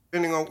work.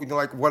 Depending on,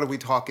 what are we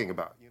talking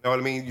about? You know what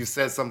I mean? You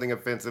said something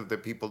offensive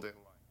that people didn't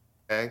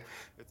like. Okay?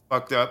 It's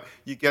fucked up.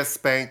 You get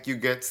spanked. You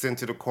get sent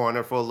to the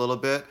corner for a little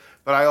bit.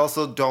 But I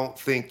also don't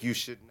think you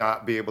should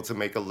not be able to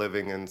make a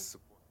living and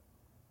support.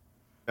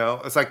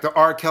 It's like the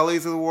R.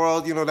 Kellys of the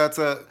world. That's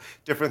a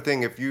different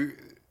thing. If you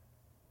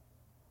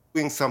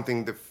doing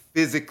something that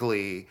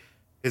physically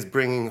is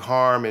bringing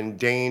harm and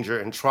danger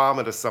and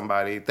trauma to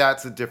somebody,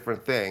 that's a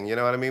different thing. You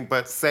know what I mean?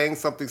 But saying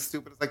something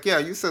stupid, it's like, yeah,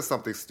 you said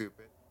something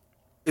stupid.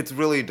 It's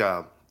really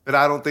dumb. But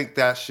I don't think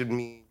that should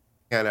mean you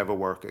can't ever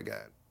work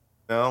again.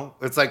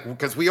 It's like,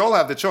 because we all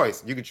have the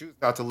choice. You can choose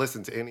not to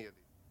listen to any of these.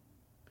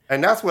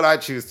 And that's what I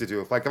choose to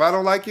do. If I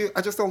don't like you,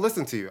 I just don't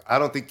listen to you. I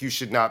don't think you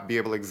should not be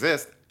able to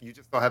exist. You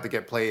just don't have to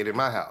get played in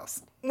my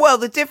house. Well,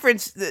 the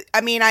difference,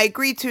 I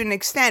agree to an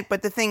extent,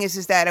 but the thing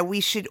is that we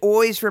should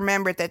always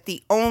remember that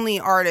the only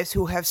artists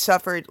who have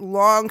suffered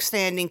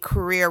long-standing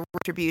career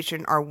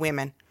retribution are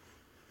women.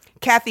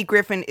 Kathy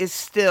Griffin is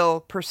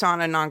still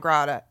persona non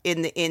grata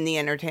in the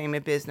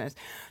entertainment business.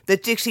 The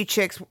Dixie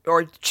Chicks,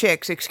 are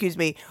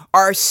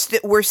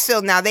we're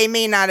still, now they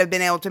may not have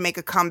been able to make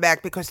a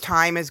comeback because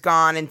time has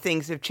gone and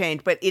things have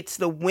changed, but it's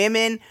the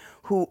women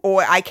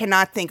or I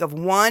cannot think of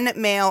one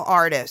male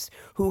artist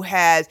who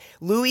has.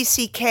 Louis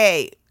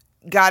C.K.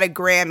 got a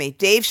Grammy.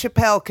 Dave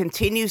Chappelle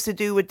continues to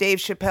do what Dave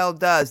Chappelle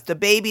does. The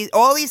Baby,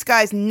 all these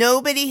guys,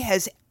 nobody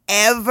has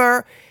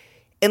ever,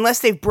 unless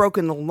they've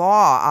broken the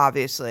law,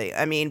 obviously.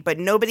 But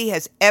nobody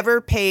has ever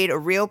paid a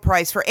real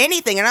price for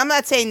anything. And I'm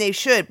not saying they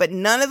should, but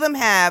none of them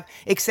have,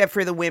 except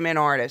for the women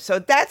artists. So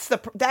that's the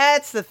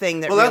thing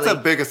that that's a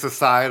bigger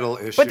societal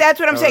issue. But that's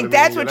what I'm saying.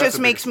 That's what just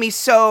makes me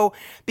so,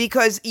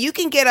 because you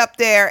can get up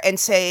there and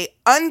say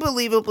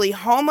unbelievably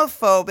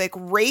homophobic,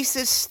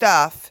 racist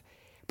stuff,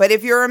 but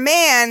if you're a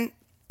man,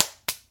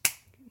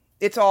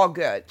 it's all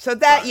good. So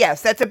that,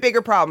 yes, that's a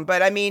bigger problem. But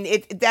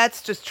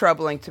that's just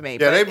troubling to me.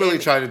 Yeah, they really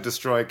tried to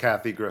destroy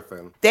Kathy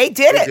Griffin. They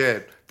did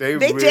it. They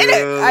did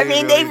it.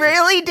 They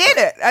really did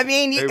it.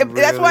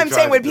 That's why I'm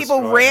saying when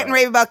people rant and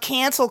rave about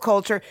cancel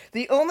culture,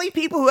 the only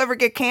people who ever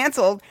get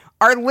canceled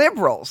are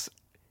liberals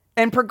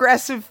and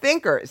progressive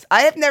thinkers.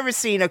 I have never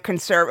seen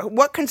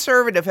what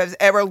conservative has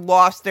ever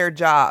lost their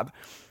job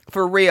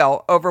for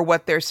real over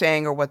what they're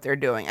saying or what they're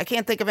doing. I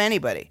can't think of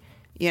anybody,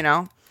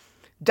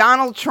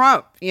 Donald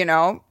Trump,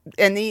 anyway,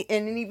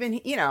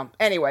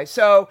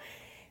 so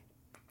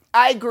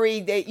I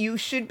agree that you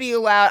should be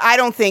allowed. I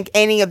don't think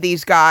any of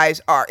these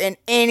guys are in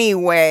any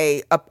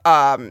way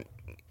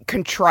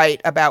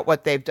contrite about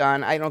what they've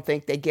done. I don't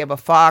think they give a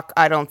fuck.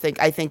 I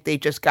think they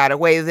just got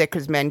away with it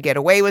because men get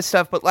away with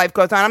stuff, but life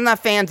goes on. I'm not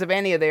fans of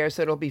any of theirs,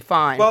 so it'll be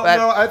fine. Well,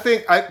 no, I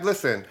think,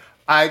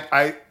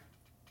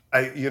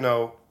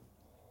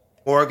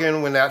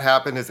 Morgan, when that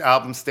happened, his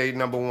album stayed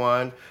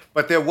 #1,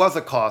 but there was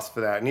a cost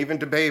for that. And even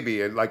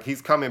DaBaby, and like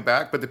he's coming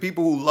back, but the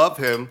people who love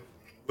him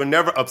were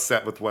never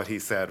upset with what he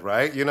said,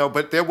 right? You know,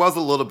 but there was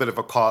a little bit of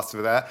a cost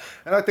for that.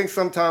 And I think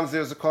sometimes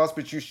there's a cost,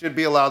 but you should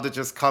be allowed to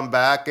just come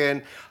back.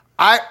 And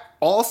I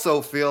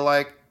also feel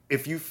like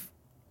if you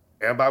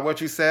stand by what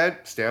you said,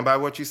 stand by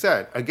what you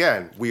said.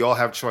 Again, we all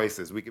have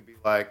choices. We could be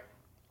like,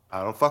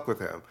 I don't fuck with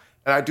him.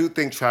 And I do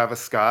think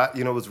Travis Scott,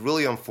 you know, was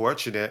really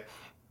unfortunate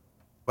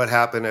what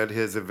happened at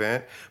his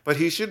event, but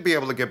he should be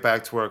able to get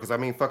back to work. Because I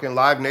mean, fucking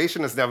Live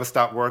Nation has never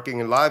stopped working,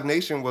 and Live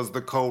Nation was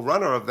the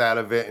co-runner of that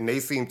event, and they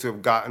seem to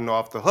have gotten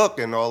off the hook,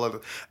 and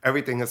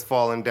everything has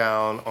fallen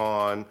down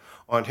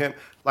on him.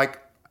 Like,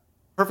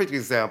 perfect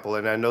example,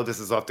 and I know this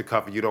is off the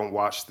cuff, you don't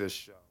watch this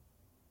show,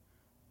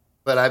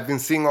 but I've been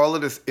seeing all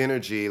of this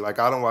energy. Like,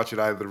 I don't watch it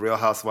either. The Real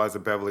Housewives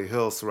of Beverly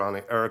Hills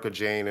surrounding Erica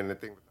Jane and the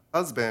thing with her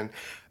husband,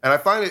 and I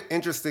find it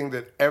interesting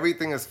that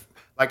everything is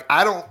like,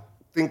 I don't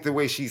think the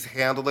way she's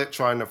handled it,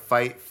 trying to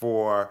fight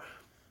for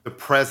the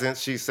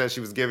presents she said she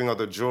was giving, or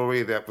the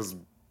jewelry that was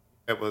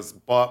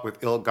bought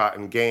with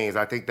ill-gotten gains,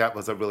 I think that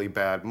was a really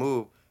bad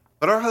move.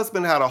 But her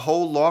husband had a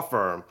whole law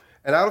firm,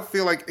 and I don't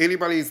feel like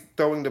anybody's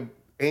throwing the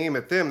aim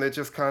at them. They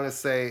just kind of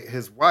say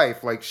his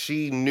wife, like,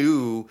 she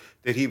knew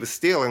that he was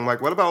stealing. Like,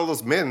 what about all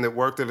those men that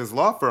worked at his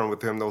law firm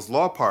with him, those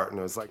law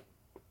partners? Like,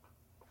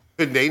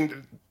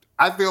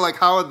 I feel like,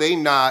 how are they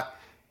not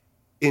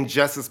in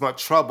just as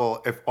much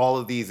trouble if all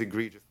of these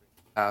egregious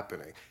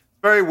happening?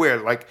 It's very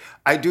weird. Like,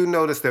 I do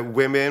notice that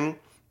women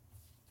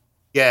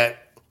get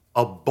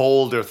a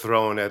boulder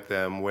thrown at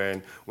them.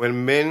 When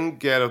men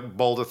get a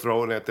boulder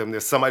thrown at them,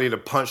 there's somebody to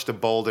punch the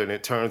boulder and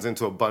it turns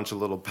into a bunch of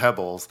little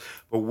pebbles.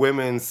 But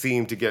women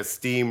seem to get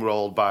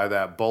steamrolled by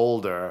that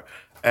boulder,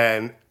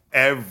 and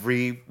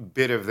every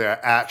bit of their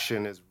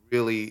action is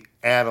really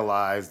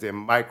analyzed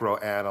and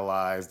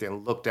microanalyzed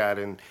and looked at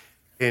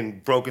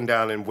and broken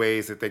down in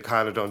ways that they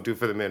kind of don't do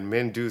for the men.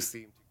 Men do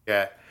seem to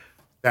get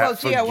that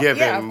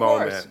forgiving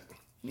moment. Course.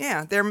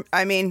 Yeah,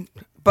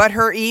 but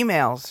her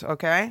emails,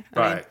 okay?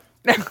 Right.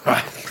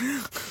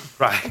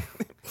 Right.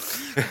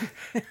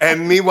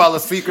 And meanwhile, the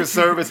Secret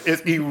Service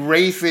is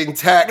erasing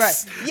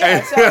texts. Right.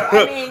 Yeah,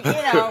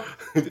 so,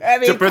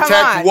 to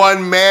protect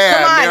one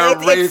man,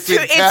 they're erasing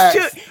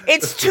texts.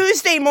 It's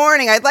Tuesday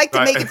morning. I'd like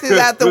to make it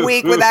throughout the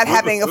week without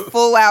having a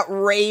full-out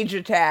rage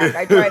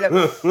attack. All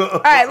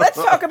right, let's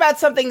talk about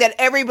something that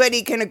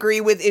everybody can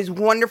agree with is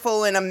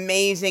wonderful and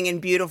amazing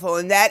and beautiful,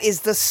 and that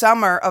is the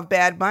summer of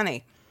Bad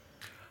Bunny.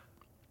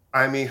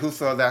 I mean, who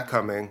saw that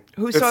coming?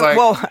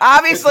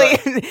 Obviously,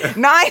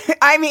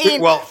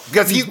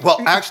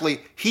 actually,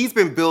 he's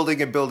been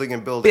building and building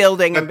and building.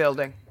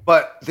 Building.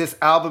 But this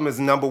album is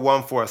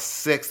 #1 for a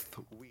 6th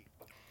week.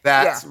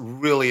 That's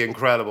really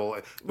incredible.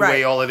 The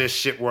way all of this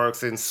shit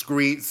works, and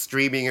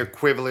streaming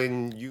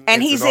equivalent units.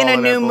 And he's in a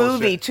new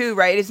movie too,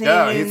 right? He's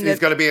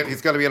gonna be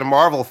in a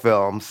Marvel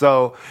film.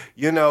 So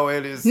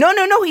it is.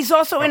 No. He's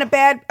also in a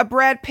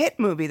Brad Pitt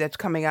movie that's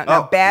coming out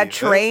now. Bad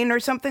Train or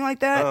something like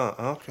that. Oh,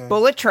 okay.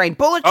 Bullet Train.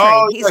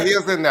 Oh, he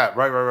is in that.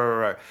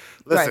 Right.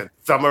 Listen,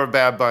 Summer of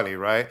Bad Bunny,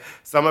 right?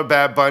 Summer of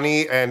Bad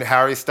Bunny and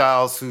Harry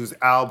Styles, whose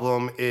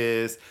album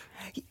is.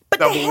 But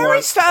the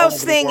Harry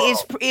Styles thing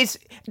is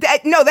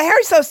that no, the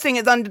Harry Styles thing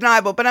is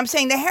undeniable. But I'm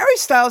saying the Harry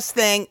Styles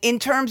thing, in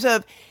terms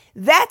of,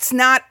 that's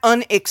not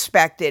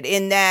unexpected.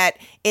 In that,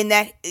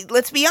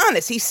 let's be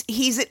honest,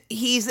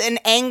 he's an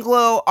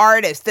Anglo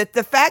artist. That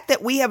the fact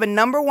that we have a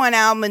 #1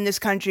 album in this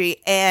country,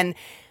 and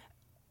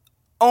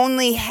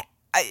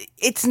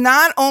it's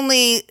not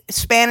only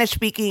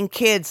Spanish-speaking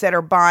kids that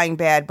are buying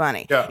Bad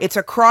Bunny. Yeah. It's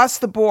across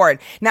the board.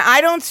 Now,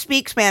 I don't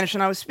speak Spanish,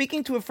 and I was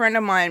speaking to a friend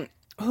of mine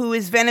who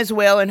is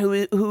Venezuelan,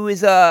 who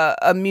is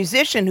a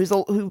musician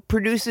who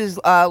produces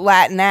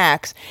Latin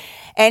acts.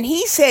 And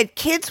he said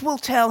kids will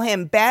tell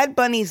him Bad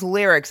Bunny's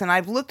lyrics, and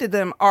I've looked at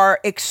them,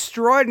 are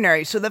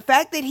extraordinary. So the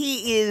fact that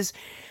he is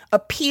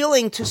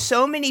appealing to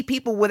so many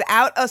people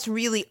without us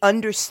really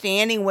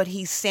understanding what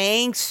he's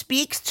saying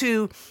speaks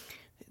to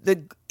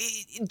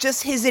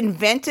just his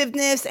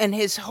inventiveness and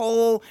his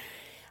whole.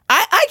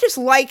 I just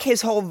like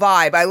his whole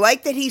vibe. I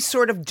like that he's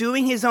sort of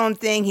doing his own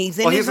thing. He's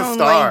in his own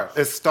lane.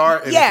 He's a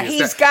star. Yeah,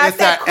 he's got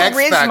that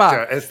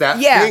charisma. It's that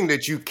thing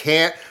that you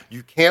can't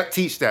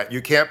teach that. You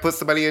can't put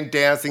somebody in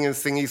dancing and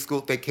singing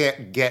school. They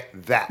can't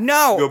get that.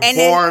 No. You're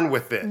born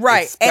with it.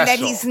 Right. And that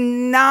he's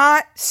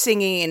not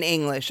singing in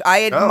English.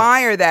 I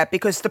admire that,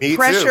 because the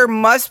pressure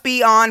must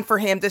be on for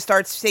him to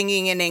start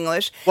singing in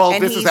English. Well,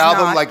 this is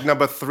album like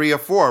number 3 or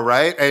 4,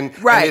 right? And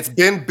it's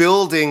been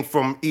building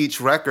from each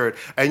record.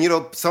 And,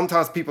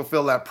 sometimes people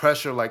feel that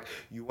pressure, like,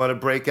 you want to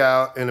break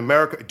out in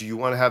America. Do you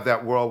want to have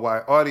that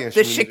worldwide audience?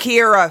 The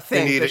Shakira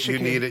thing.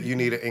 You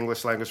need an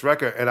English language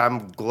record. And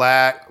I'm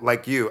glad,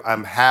 like you,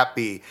 I'm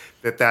happy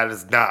that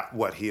is not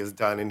what he has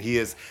done. And he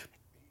is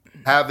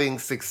having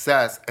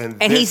success.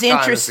 And he's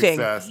interesting.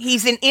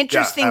 He's an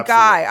interesting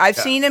guy. I've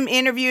seen him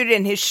interviewed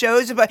in his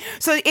shows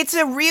so it's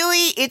a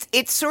really,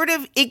 it's sort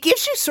of, it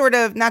gives you sort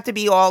of, not to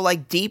be all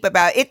like deep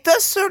about it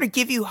does sort of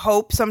give you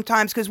hope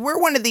sometimes, because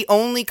we're one of the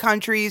only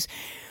countries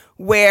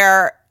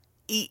where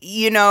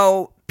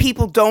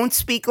people don't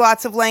speak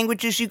lots of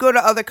languages. You go to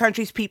other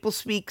countries, people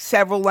speak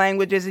several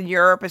languages, in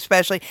Europe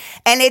especially.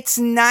 And it's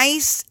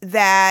nice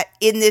that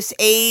in this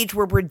age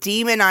where we're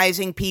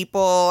demonizing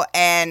people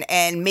and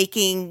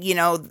making,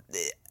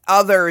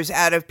 others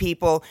out of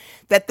people,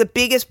 that the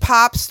biggest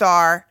pop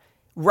star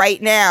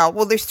right now,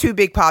 well, there's two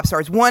big pop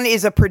stars. One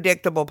is a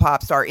predictable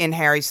pop star in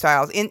Harry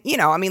Styles. And,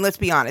 let's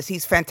be honest,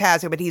 he's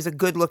fantastic, but he's a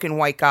good-looking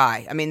white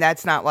guy. I mean,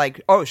 that's not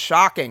like, oh,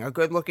 shocking, a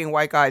good-looking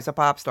white guy is a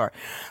pop star.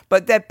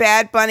 But that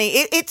Bad Bunny,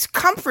 it's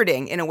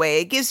comforting in a way.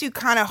 It gives you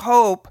kind of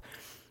hope.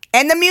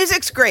 And the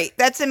music's great.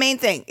 That's the main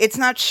thing. It's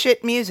not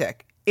shit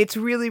music. It's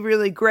really,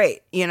 really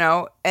great,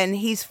 and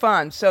he's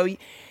fun. So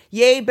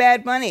yay,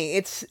 Bad Bunny.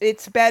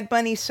 It's Bad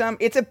Bunny summer.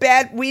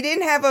 We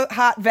didn't have a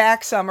hot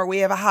vac summer. We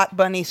have a hot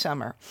bunny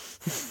summer.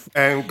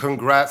 And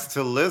congrats to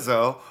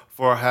Lizzo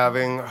for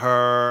having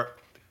her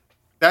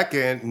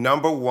second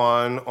number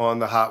one on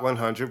the Hot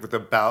 100 with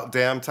About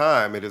Damn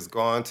Time. It has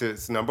gone to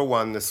its number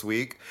one this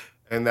week,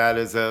 and that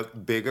is a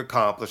big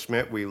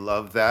accomplishment. We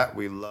love that.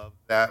 We love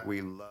that.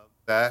 We love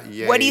that.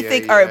 Yay, what do you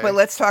think? All right, but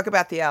let's talk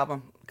about the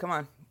album. Come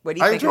on. What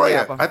do you think of the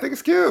album? I think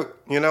it's cute.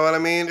 You know what I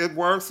mean? It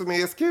works for me.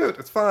 It's cute.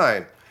 It's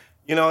fine.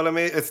 You know what I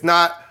mean? It's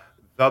not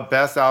the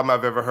best album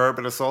I've ever heard,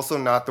 but it's also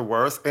not the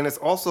worst. And it's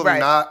also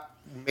not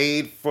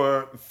made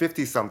for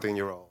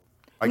 50-something-year-olds.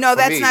 No,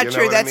 that's not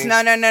true. That's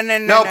no. No,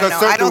 because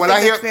I don't think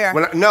that's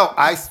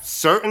fair.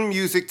 Certain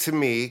music to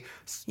me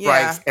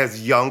strikes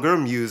as younger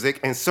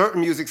music, and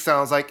certain music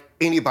sounds like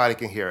anybody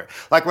can hear it.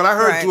 Like when I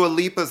heard Dua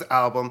Lipa's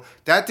album,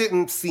 that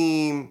didn't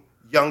seem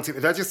young to me.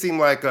 That just seemed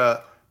like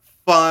a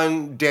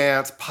fun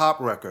dance pop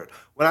record.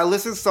 When I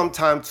listen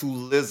sometime to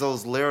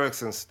Lizzo's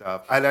lyrics and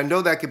stuff, and I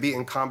know that could be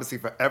encompassing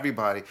for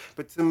everybody,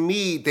 but to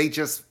me, they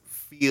just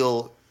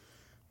feel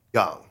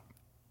young.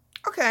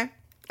 Okay,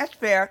 that's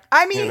fair.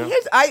 I mean,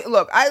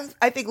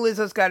 I think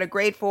Lizzo's got a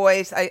great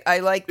voice. I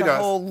like the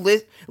whole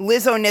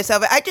Lizzo-ness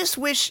of it. I just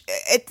wish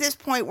at this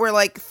point we're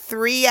like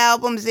 3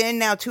 albums in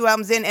now, 2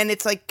 albums in, and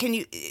it's like,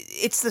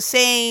 it's the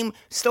same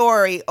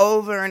story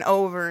over and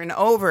over and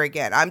over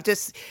again.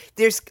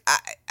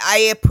 I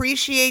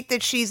appreciate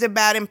that she's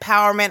about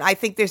empowerment. I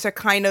think there's a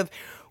kind of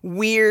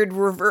weird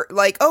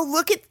like, oh,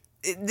 look at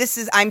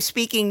I'm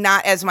speaking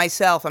not as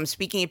myself. I'm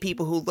speaking of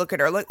people who look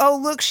at her like, oh,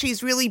 look,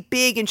 she's really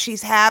big and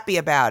she's happy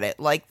about it.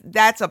 Like,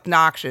 that's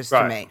obnoxious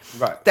to me.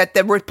 Right.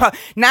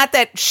 Not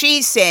that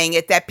she's saying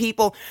it, that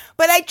people,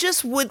 but I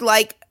just would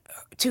like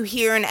to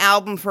hear an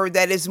album for her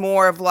that is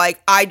more of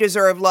like, I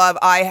deserve love,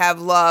 I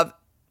have love,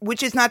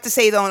 which is not to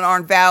say those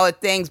aren't valid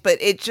things, but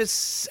it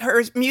just,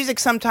 her music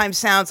sometimes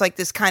sounds like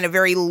this kind of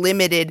very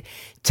limited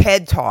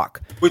TED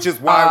Talk. Which is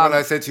why when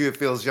I said to you it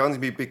feels young to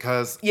me,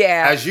 because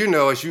as you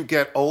know, as you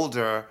get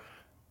older,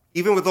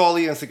 even with all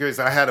the insecurities,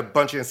 I had a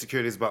bunch of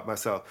insecurities about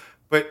myself,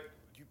 but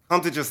you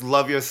come to just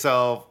love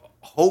yourself,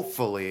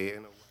 hopefully, in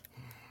a way,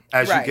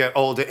 as you get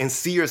older, and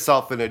see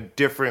yourself in a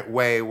different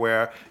way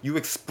where you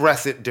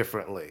express it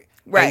differently.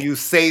 Right. And you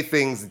say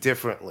things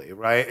differently,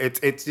 right?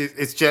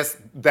 It's just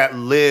that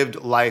lived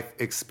life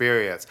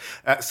experience.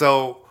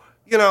 So,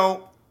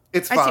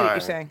 it's fine. I see what you're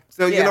saying.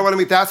 So, you know what I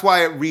mean? That's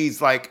why it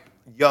reads like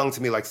young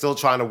to me, like still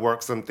trying to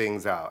work some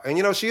things out. And,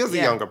 she is a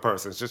younger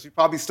person. So she's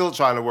probably still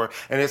trying to work.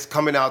 And it's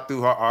coming out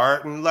through her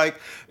art. And,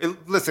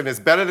 listen, it's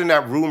better than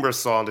that Rumor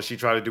song that she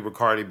tried to do with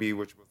Cardi B,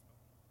 which was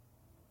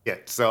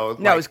So,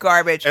 no, it's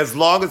garbage. As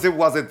long as it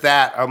wasn't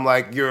that, I'm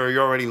like, you're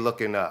already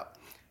looking up.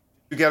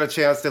 You get a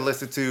chance to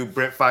listen to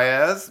Brent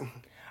Faiyaz?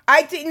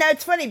 I did. Now,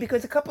 it's funny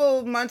because a couple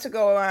of months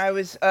ago I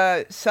was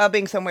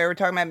subbing somewhere. We're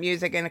talking about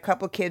music, and a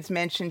couple of kids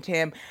mentioned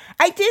him.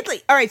 I did.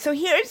 All right, so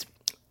here's...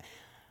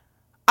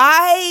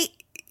 I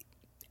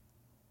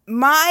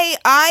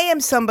am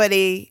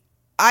somebody...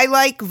 I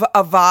like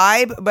a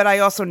vibe, but I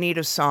also need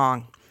a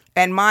song.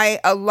 And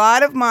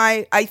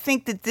I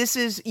think that this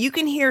is, you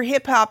can hear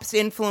hip hop's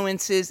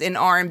influences in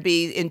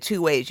R&B in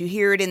 2 ways. You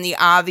hear it in the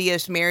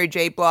obvious Mary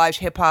J. Blige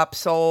hip hop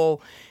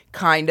soul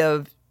kind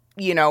of,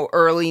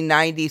 early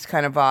 90s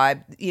kind of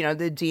vibe,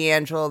 the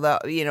D'Angelo,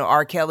 the,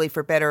 R. Kelly,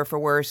 for better or for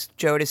worse,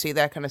 Jodeci,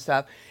 that kind of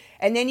stuff.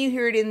 And then you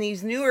hear it in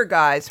these newer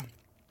guys.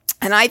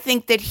 And I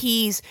think that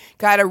he's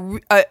got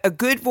a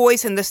good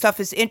voice and the stuff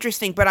is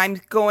interesting, but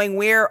I'm going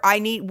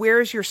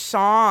where's your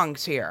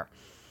songs here?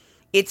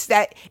 It's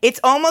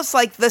almost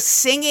like the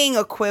singing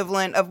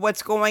equivalent of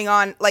what's going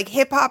on. Like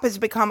hip hop has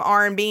become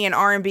R&B and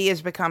R&B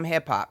has become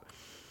hip hop.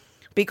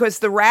 Because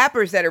the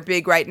rappers that are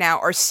big right now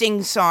are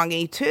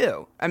sing-songy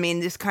too. I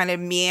mean, this kind of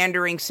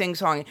meandering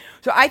sing-songy.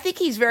 So I think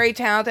he's very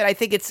talented. I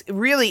think it's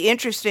really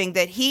interesting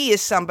that he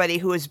is somebody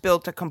who has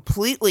built a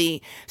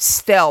completely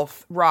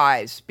stealth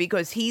rise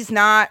because he's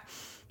not...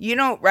 You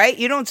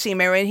don't see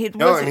him. And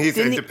he's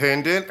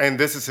independent, and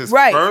this is his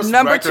first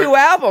number record. 2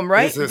 album,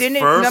 right? This is his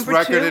first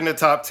record in the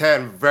top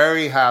 10.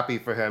 Very happy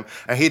for him.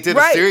 And he did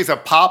a series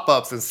of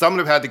pop-ups, and some of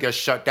them had to get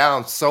shut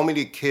down. So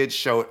many kids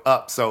showed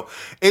up. So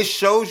it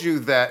shows you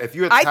that if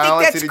you're talented... I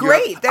think that's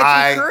great.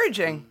 That's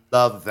encouraging. I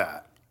love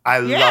that. I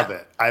love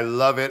it. I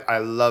love it. I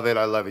love it.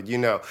 I love it.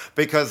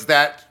 Because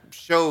that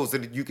shows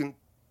that you can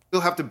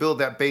still have to build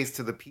that base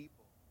to the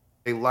people.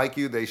 They like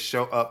you. They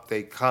show up.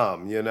 They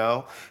come. You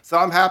know. So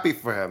I'm happy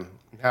for him.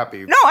 I'm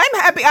happy. No,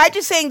 I'm happy. I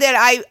just saying that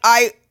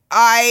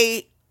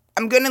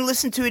I'm going to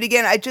listen to it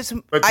again.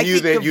 But to you,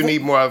 think that you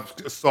need more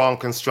of song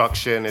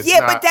construction. It's yeah,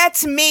 not, but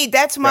that's me.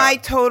 That's my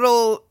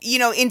total,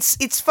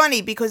 it's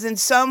funny because in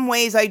some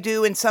ways I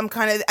do, in some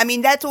kind of, I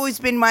mean, that's always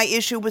been my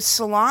issue with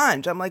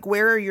Solange. I'm like,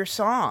 where are your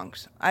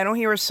songs? I don't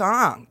hear a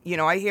song.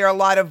 I hear a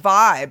lot of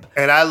vibe.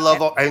 And I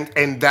love,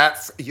 and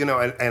that's,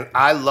 and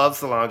I love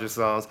Solange's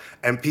songs,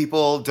 and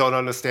people don't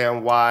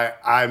understand why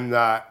I'm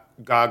not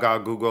gaga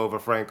Google over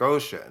Frank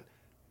Ocean.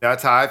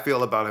 That's how I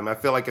feel about him. I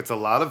feel like it's a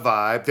lot of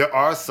vibe. There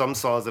are some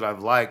songs that I've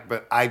liked,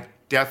 but I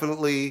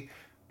definitely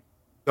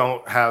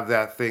don't have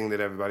that thing that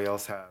everybody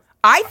else has.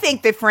 I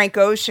think that Frank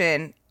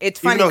Ocean,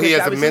 it's funny. Even though he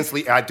has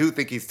immensely, I do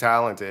think he's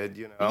talented,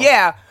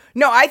 Yeah.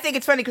 No, I think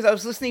it's funny because I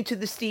was listening to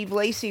the Steve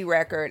Lacy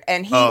record,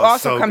 and he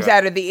also comes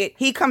out of the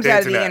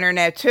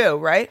internet too,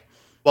 right?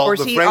 Well, or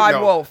is he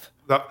Odd Wolf?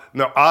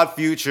 No, Odd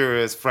Future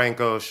is Frank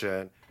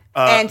Ocean.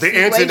 And the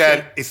Steve internet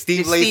Lacy. is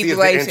Steve Lacy is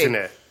the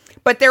internet.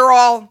 But they're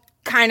all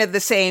kind of the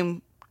same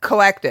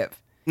collective.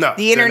 No,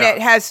 the internet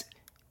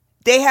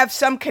they have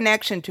some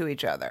connection to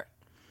each other.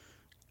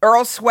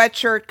 Earl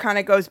Sweatshirt kind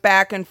of goes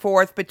back and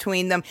forth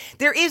between them.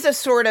 There is a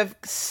sort of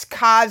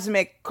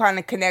cosmic kind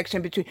of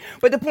connection between.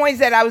 But the point is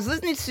that I was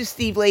listening to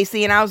Steve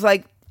Lacy and I was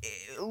like,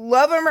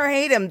 love him or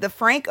hate him, the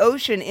Frank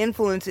Ocean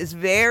influence is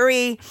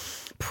very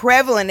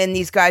prevalent in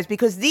these guys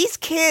because these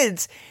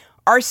kids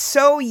are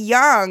so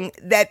young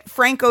that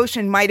Frank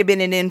Ocean might have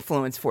been an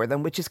influence for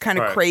them, which is kind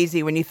of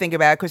crazy when you think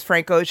about it because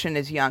Frank Ocean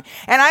is young.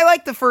 And I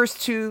like the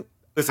first two.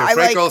 Listen,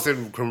 Frank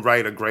Ocean can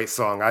write a great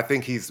song. I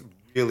think he's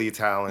really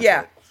talented.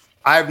 Yeah.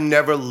 I've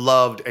never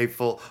loved a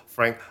full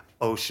Frank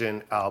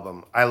Ocean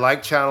album. I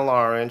like Channel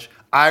Orange.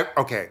 I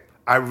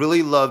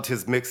really loved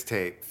his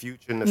mixtape,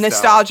 Future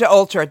Nostalgia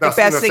Ultra, the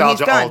best thing he's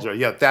done. Ultra.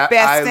 Yeah, that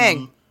best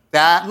thing.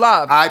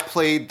 Love. I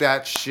played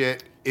that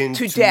shit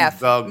into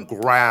the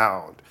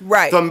ground.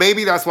 Right. So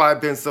maybe that's why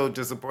I've been so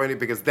disappointed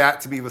because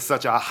that to me was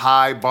such a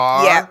high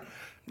bar. Yeah.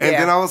 And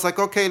then I was like,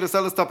 okay, this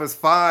other stuff is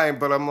fine,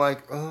 but I'm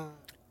like,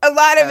 a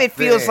lot of it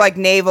feels like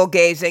navel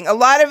gazing. A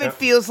lot of it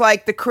feels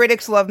like the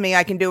critics love me.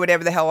 I can do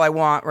whatever the hell I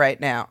want right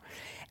now.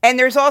 And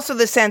there's also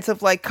the sense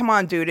of like, come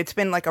on, dude, it's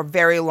been like a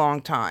very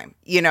long time.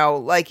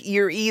 Like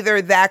you're either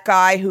that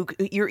guy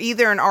you're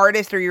either an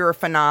artist or you're a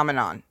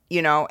phenomenon,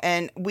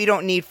 and we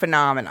don't need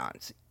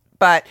phenomenons.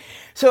 But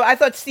so I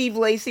thought Steve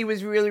Lacy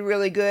was really,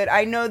 really good.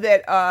 I know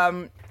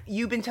that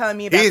you've been telling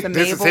me about the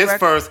Mabel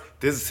record.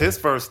 This is his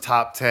first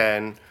top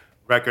 10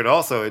 record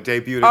also. It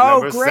debuted at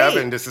number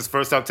 7. This is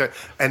first top 10.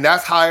 And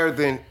that's higher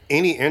than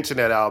any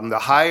internet album. The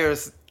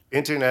highest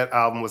internet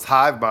album was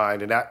Hive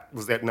Mind, and that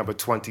was at number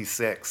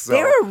 26. So.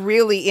 They're a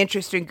really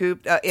interesting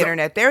group,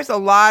 internet. There's a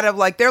lot of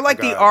they're like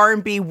the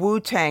R&B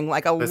Wu-Tang,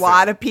 like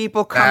lot of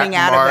people coming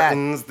out of that.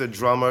 Martins, the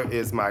drummer,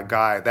 is my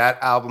guy.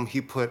 That album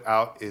he put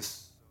out is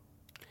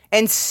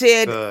and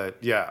Sid. Good,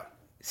 yeah.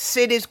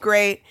 Sid is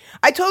great.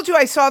 I told you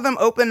I saw them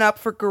open up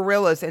for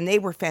Gorillaz, and they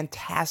were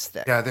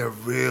fantastic. Yeah, they're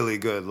really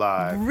good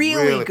live.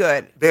 Really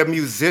good. They're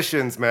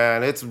musicians,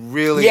 man. It's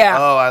really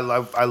I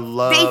love.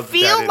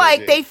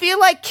 They feel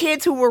like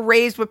kids who were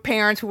raised with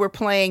parents who were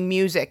playing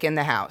music in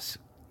the house.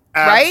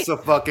 Right?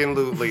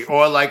 Absolutely.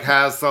 Or like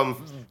have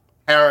some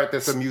parent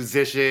that's a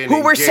musician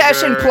who were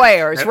session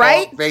players,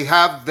 right? They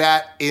have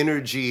that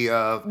energy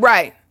of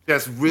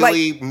That's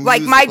really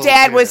like my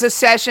dad was a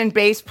session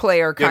bass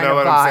player kind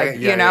of vibe.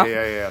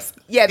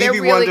 Yeah, they're Stevie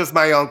really Wonder's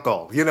my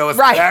uncle. It's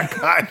that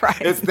kind.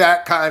 It's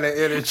that kind of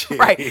energy.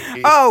 Right.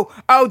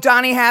 Oh,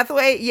 Donny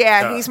Hathaway.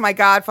 Yeah, he's my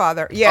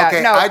godfather. Yeah.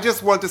 Okay. No. I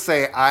just want to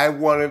say I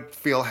want to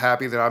feel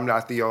happy that I'm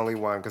not the only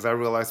one because I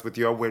realize with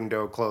your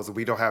window closed,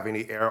 we don't have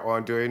any air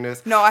on during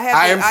this. No, I have.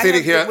 I am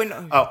sitting here.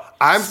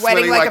 I'm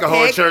sweating like a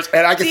whole church,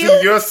 and I can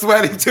see you're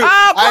sweating too.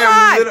 Oh,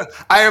 come on.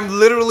 I am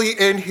literally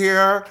in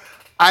here.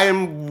 I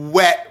am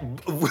wet.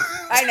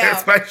 I know.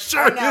 My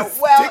shirt is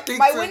sticking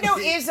my to window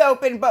me. is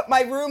open, but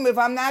my room, if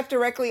I'm not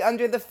directly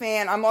under the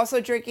fan, I'm also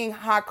drinking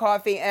hot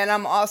coffee, and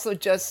I'm also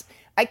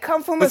I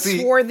come from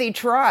swarthy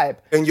tribe.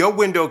 And your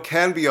window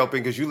can be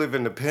open because you live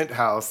in the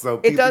penthouse, so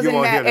it doesn't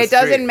matter. It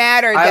doesn't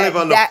matter. I live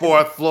on the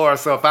 4th floor,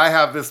 so if I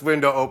have this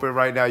window open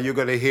right now, you're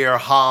going to hear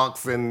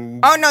honks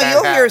and. Oh no,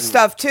 you'll hear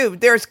stuff too.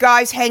 There's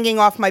guys hanging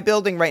off my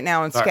building right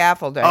now on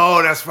scaffolding.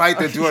 Oh, that's right.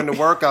 They're doing the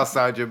work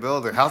outside your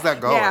building. How's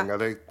that going? Yeah. Are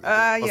they?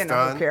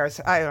 Who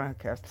cares? I don't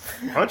care.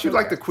 Aren't you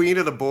like the queen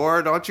of the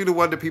board? Aren't you the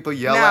one that people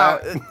yell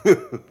at?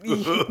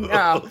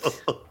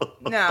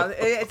 No.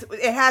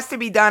 It has to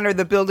be done, or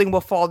the building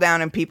will fall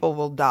down and people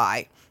will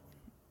die.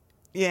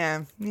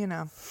 Yeah,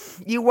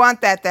 you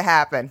want that to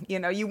happen.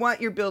 You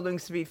want your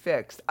buildings to be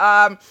fixed.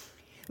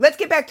 Let's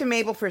get back to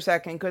Mabel for a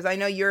second, because I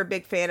know you're a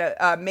big fan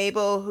of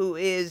Mabel, who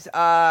is,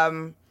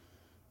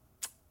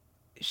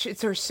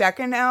 it's her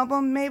second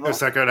album, Mabel? Her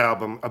second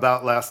album,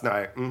 About Last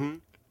Night. Mm-hmm.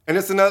 And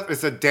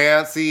it's a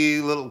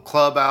dancey little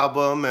club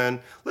album.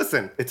 And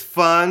listen, it's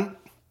fun,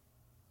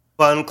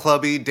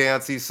 clubby,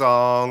 dancey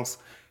songs.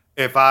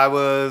 If I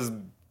was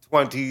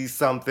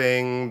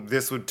 20-something,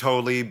 this would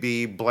totally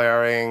be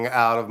blaring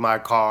out of my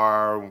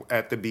car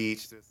at the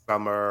beach this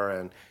summer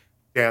and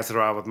dancing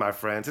around with my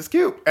friends. It's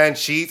cute. And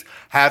she's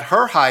had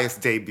her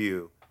highest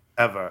debut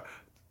ever.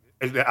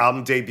 The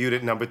album debuted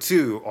at number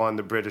 2 on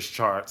the British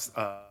charts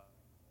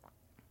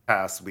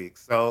past week.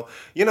 So,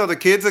 the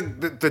kids,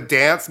 the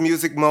dance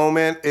music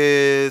moment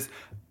is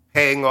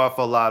paying off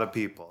a lot of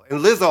people. And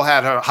Lizzo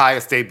had her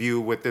highest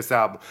debut with this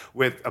album,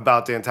 with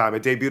About Damn Time.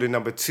 It debuted at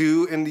number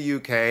 2 in the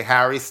UK.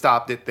 Harry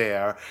stopped it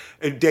there.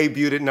 It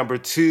debuted at number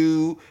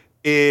 2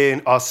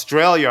 in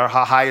Australia,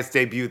 her highest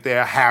debut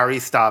there. Harry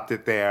stopped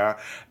it there.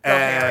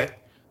 And,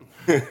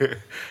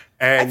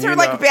 that's her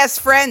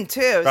best friend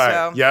too. Right.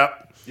 So. Yep.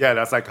 Yeah,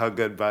 that's like her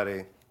good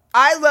buddy.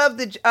 I love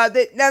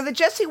the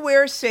Jessie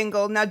Ware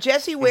single. Now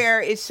Jessie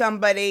Ware is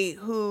somebody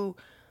who,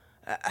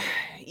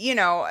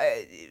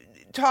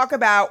 talk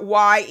about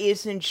why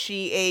isn't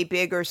she a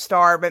bigger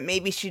star, but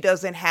maybe she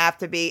doesn't have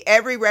to be.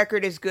 Every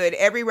record is good.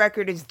 Every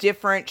record is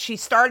different. She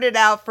started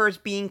out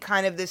first being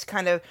kind of this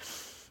kind of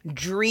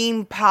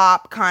dream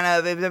pop kind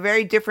of. It was a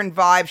very different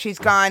vibe. She's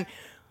gone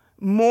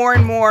more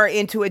and more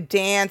into a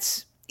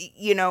dance.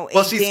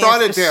 Well, she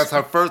started dance.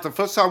 The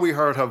first time we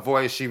heard her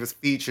voice, she was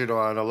featured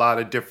on a lot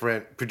of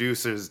different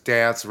producers'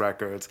 dance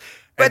records.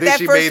 But and then that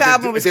she first made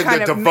album was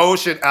kind of the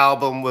Devotion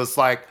album was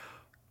like,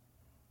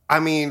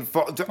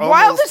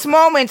 Wildest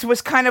Moments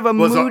was kind of a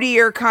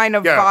moodier kind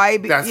of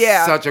vibe. That's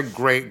such a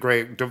great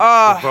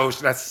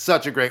Devotion. That's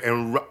such a great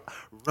and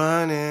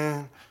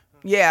running.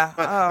 Yeah,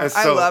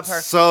 I love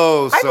her.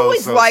 I've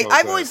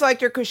always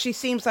liked her because she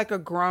seems like a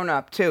grown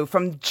up too.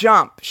 From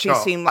jump, she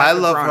seemed like I a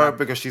love her grown-up.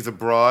 because she's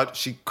abroad.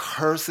 She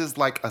curses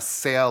like a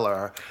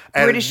sailor.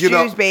 And, British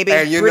Jews, baby.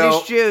 And,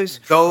 British Jews.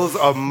 Those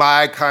are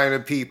my kind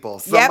of people.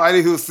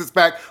 Somebody who sits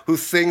back, who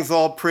sings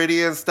all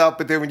pretty and stuff,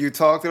 but then when you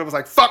talk to them, it's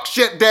like, fuck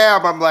shit,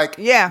 damn. I'm like,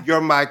 you're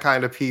my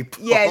kind of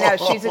people. Yeah,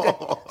 no, she's a good.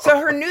 So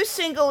her new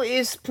single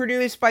is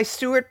produced by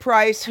Stuart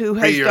Price, who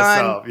has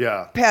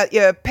done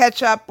Pet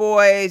Shop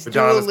Boys,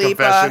 Dua Lipa.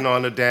 Confession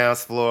on the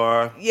Dance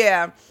Floor.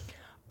 Yeah.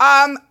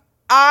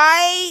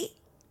 I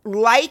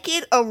like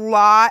it a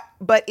lot,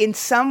 but in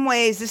some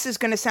ways, this is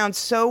going to sound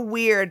so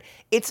weird.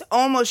 It's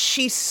almost,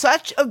 she's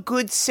such a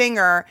good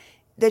singer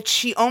that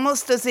she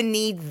almost doesn't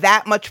need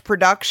that much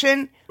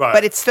production,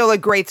 but it's still a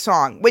great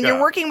song. When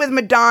you're working with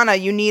Madonna,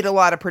 you need a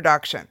lot of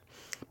production.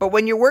 But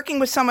when you're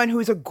working with someone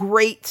who's a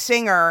great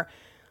singer,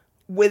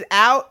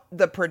 without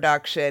the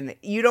production,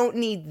 you don't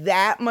need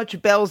that much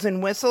bells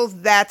and whistles.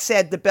 That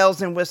said, the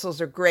bells and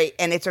whistles are great,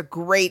 and it's a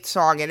great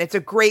song, and it's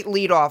a great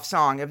lead-off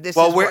song. If this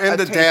we're in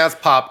the dance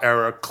pop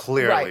era,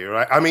 clearly,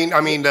 right? I mean,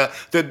 the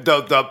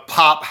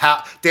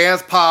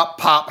dance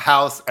pop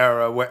house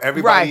era, where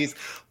everybody's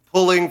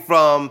pulling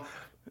from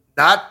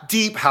not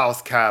deep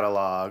house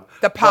catalog,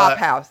 the pop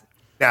house.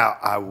 Now,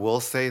 I will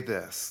say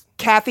this: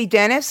 Kathy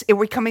Dennis. Are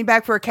we coming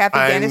back for a Kathy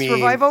Dennis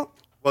revival?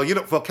 Well,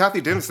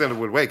 Kathy Dennis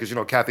would wait because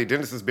Kathy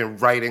Dennis has been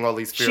writing all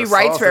these fierce songs. She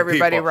writes for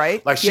everybody,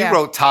 right? Like she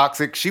wrote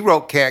 "Toxic," she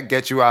wrote "Can't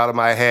Get You Out of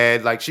My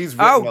Head." Like she's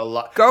written a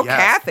lot.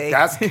 Kathy!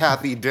 That's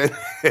Kathy Dennis.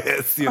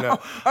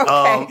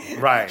 Okay,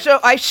 right. So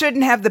I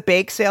shouldn't have the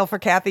bake sale for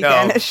Kathy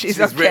Dennis. She's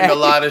okay. written a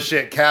lot of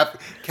shit.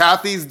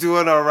 Kathy's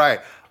doing all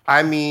right.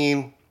 I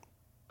mean,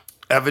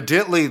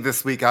 evidently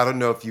this week, I don't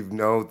know if you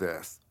know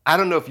this. I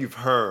don't know if you've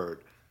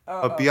heard,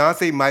 but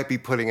Beyonce might be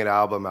putting an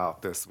album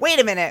out this week. Wait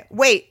a minute.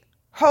 Wait.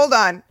 Hold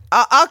on.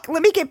 Let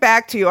me get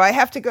back to you. I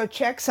have to go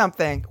check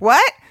something.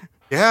 What?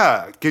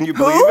 Yeah. Can you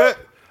believe it?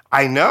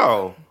 I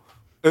know.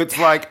 It's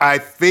like, I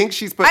think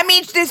she's put... I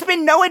mean, there's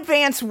been no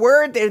advance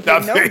word. There's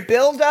been no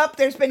build-up.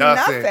 There's been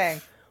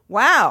nothing.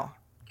 Wow.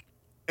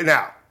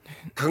 Now,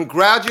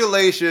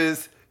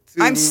 congratulations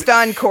to... I'm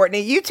stunned, Courtney.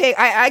 You take...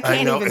 I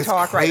can't know, even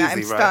talk crazy, right now.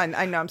 I'm stunned.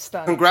 I know, I'm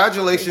stunned.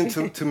 Congratulations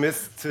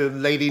to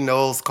Lady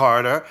Knowles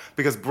Carter,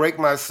 because Break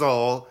My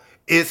Soul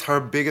is her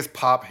biggest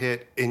pop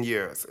hit in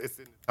years. It's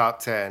in the top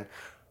 10.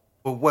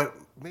 But what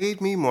made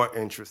me more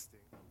interesting,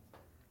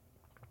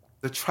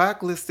 the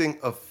track listing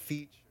of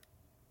feature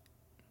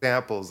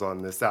samples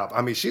on this album.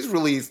 I mean, she's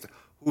released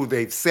who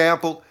they've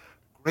sampled.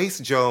 Grace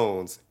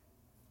Jones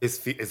is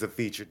a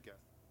featured guest.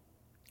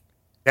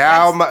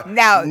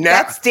 Now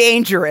that's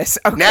dangerous.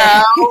 Okay.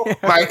 Now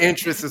my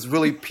interest is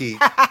really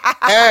piqued.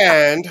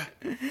 And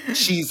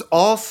she's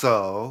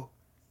also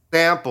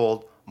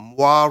sampled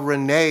Moi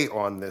Renee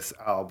on this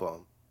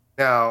album.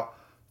 Now,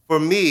 for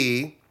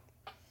me,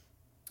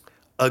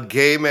 a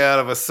gay man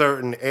of a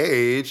certain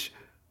age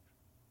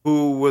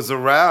who was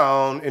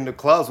around in the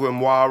clubs when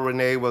Moi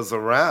Renee was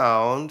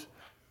around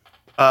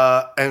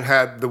and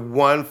had the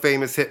one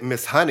famous hit,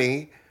 Miss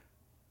Honey,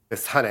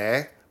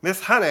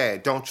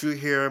 don't you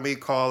hear me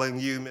calling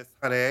you Miss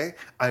Honey?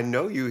 I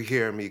know you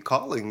hear me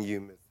calling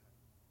you Miss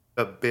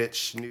Honey. The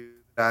bitch knew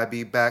that I'd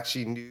be back.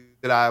 She knew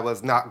that I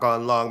was not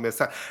gone long, Miss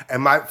Honey.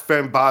 And my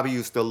friend Bobby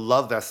used to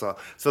love that song.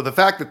 So the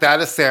fact that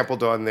that is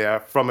sampled on there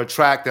from a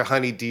track that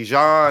Honey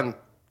Dijon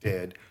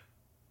did,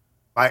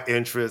 my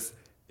interest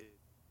is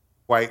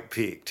quite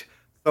piqued.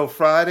 So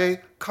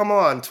Friday, come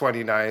on,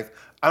 29th.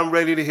 I'm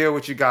ready to hear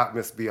what you got,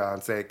 Miss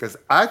Beyonce, because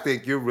I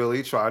think you're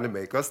really trying to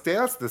make us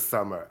dance this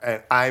summer,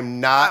 and I'm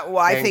not.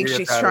 I think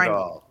she's trying. At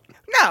all.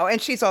 No,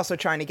 and she's also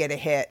trying to get a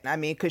hit. I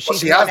mean, because she's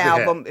she one has the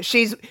album. hit.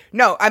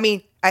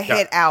 A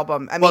hit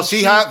album. I mean,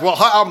 her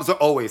albums are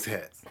always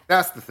hits.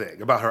 That's the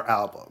thing about her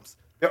albums.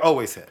 They're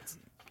always hits.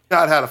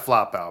 Not had a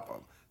flop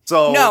album.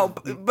 So no,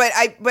 but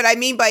I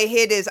mean by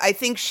hit is I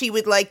think she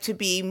would like to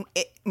be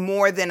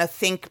more than a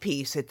think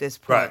piece at this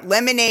point. Right.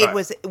 Lemonade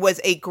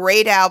was a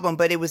great album,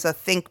 but it was a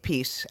think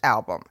piece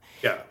album.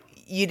 Yeah.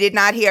 You did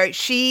not hear it.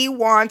 She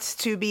wants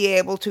to be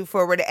able to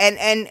forward.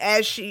 And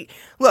as she,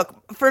 look,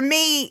 for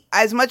me,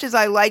 as much as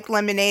I liked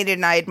Lemonade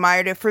and I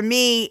admired it, for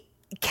me,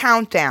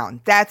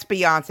 Countdown, that's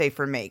Beyonce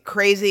for me.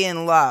 Crazy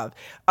in Love.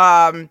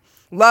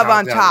 Love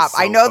on Top.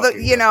 So I know that,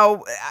 you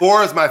know.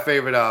 4 is my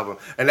favorite album.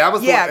 And that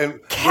was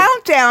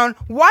Countdown.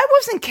 Why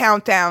wasn't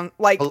Countdown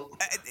like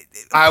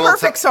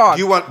perfect song?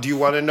 Do you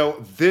want to know?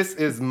 This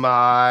is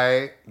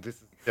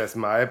just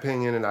my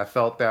opinion, and I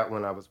felt that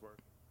when I was working.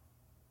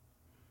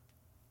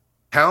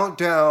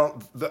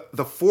 Countdown,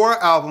 the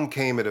 4 album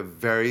came at a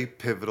very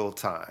pivotal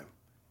time.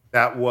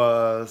 That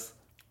was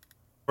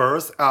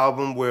first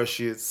album where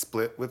she had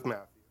split with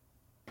Matthew.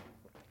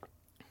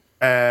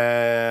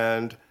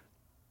 And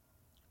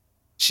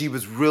she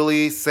was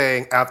really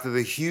saying, after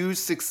the huge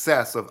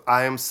success of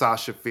I Am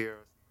Sasha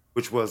Fierce,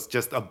 which was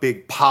just a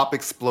big pop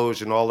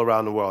explosion all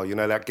around the world, you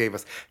know, that gave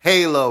us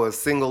Halo as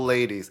Single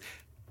Ladies.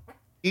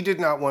 He did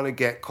not want to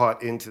get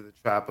caught into the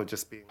trap of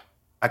just being,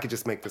 I could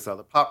just make this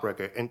other pop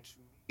record. And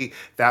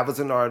that was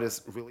an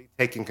artist really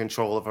taking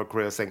control of her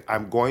career, saying,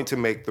 I'm going to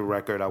make the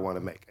record I want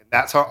to make. And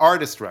that's her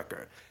artist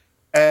record.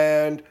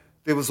 And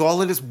there was all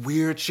of this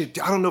weird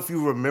shit. I don't know if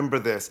you remember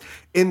this.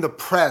 In the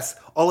press,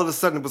 all of a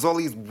sudden, it was all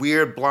these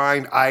weird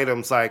blind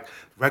items like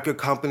record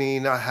company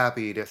not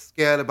happy. They're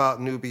scared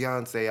about new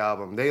Beyonce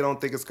album. They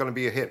don't think it's going to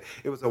be a hit.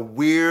 It was a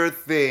weird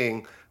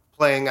thing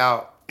playing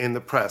out in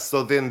the press.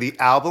 So then the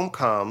album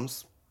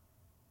comes.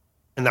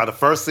 And now the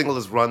first single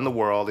is Run the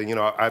World. And, you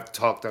know, I've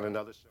talked on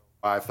another show.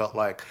 I felt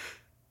like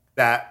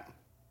that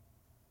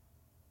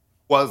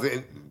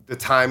wasn't, the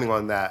timing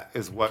on that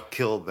is what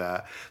killed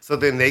that. So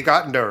then they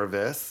got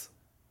nervous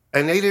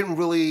and they didn't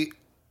really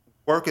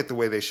work it the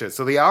way they should.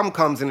 So the album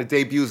comes and it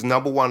debuts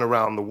 #1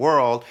 around the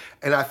world.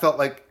 And I felt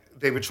like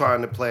they were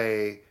trying to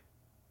play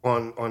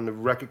on the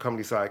record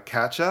company side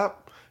catch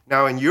up.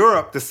 Now in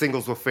Europe, the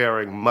singles were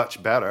faring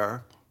much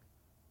better.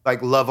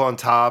 Like Love on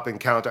Top and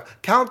Countdown.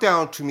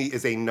 Countdown to me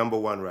is a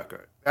 #1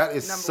 record. That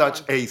is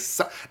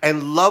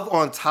and Love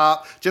on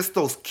Top, just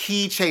those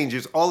key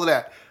changes, all of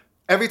that.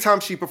 Every time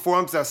she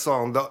performs that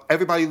song,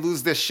 everybody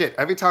lose their shit.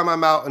 Every time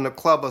I'm out in a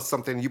club or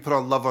something, you put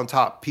on Love on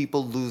Top,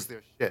 people lose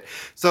their shit.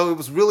 So it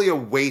was really a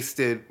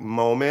wasted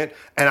moment.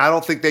 And I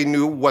don't think they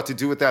knew what to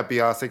do with that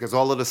Beyonce, because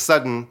all of a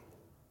sudden,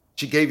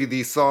 she gave you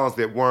these songs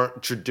that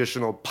weren't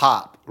traditional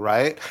pop,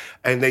 right?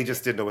 And they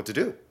just didn't know what to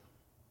do.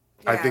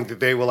 Yeah. I think that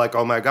they were like,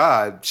 oh my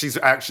God, she's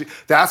actually,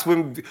 that's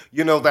when,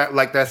 you know, that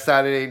like that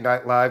Saturday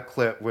Night Live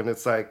clip when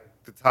it's like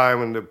the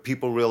time when the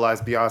people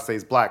realize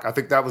Beyonce's black. I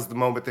think that was the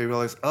moment they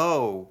realized,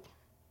 oh,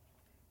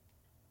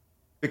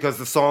 because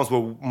the songs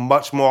were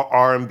much more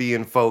R&B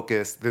in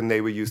focus than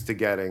they were used to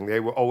getting. They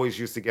were always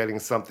used to getting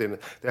something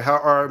that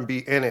had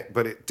R&B in it,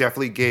 but it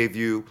definitely gave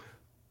you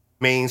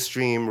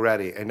mainstream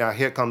ready. And now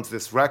here comes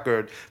this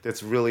record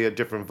that's really a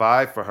different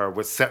vibe for her,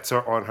 which sets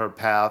her on her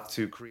path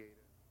to create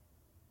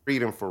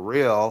freedom for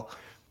real,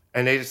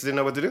 and they just didn't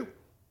know what to do.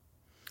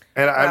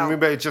 And I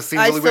remember it just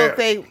seemed really weird. I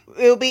still think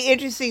it'll be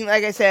interesting,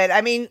 like I said.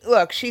 I mean,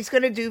 look, she's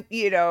going to do,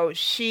 you know,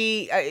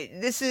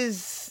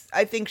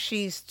 I think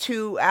she's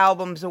 2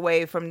 albums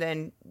away from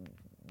then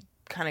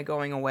kind of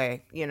going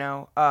away, you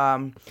know.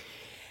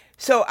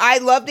 So I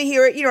love to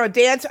hear it, you know,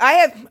 dance. I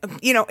have,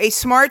 you know, a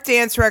smart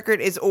dance record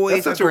is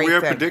always That's such a great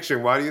weird thing.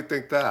 prediction. Why do you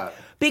think that?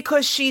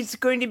 Because she's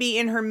going to be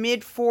in her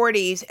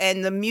mid-40s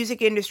and the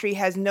music industry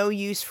has no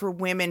use for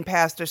women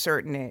past a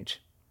certain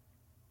age.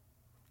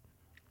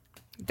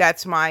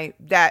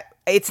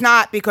 It's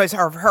not because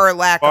of her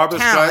lack of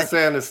talent. Barbra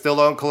Streisand is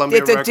still on Columbia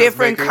Records. It's a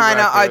different kind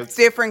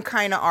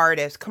of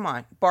artist. Come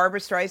on,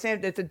 Barbra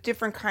Streisand. It's a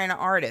different kind of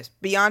artist.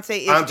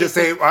 Beyonce is. I'm just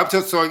saying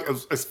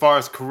as far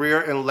as career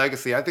and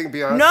legacy. I think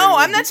Beyonce. No,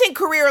 I'm not saying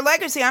career or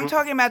legacy. I'm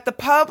talking about the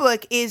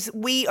public.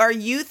 We are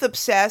youth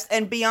obsessed,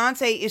 and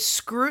Beyonce is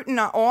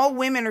scrutinized. All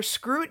women are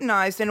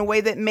scrutinized in a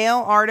way that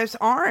male artists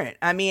aren't.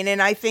 I mean,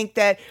 and I think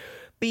that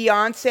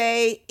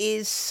Beyonce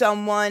is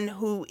someone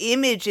who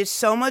image is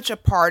so much a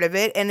part of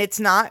it, and it's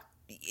not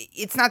that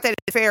it's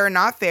fair or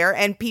not fair,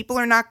 and people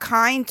are not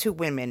kind to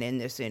women in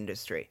this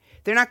industry.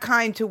 They're not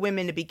kind to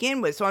women to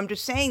begin with. So I'm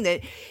just saying that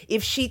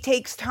if she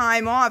takes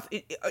time off,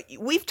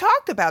 we've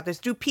talked about this.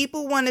 Do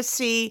people want to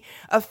see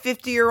a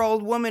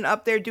 50-year-old woman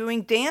up there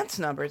doing dance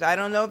numbers? I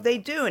don't know if they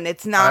do, and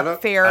it's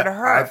not fair to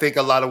her. I think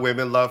a lot of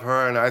women love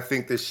her, and I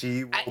think that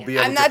she will be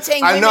able I'm not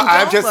saying women don't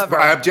love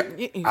her.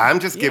 I'm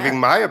just giving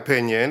my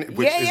opinion,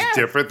 which is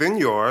different than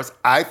yours.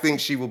 I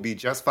think she will be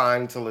just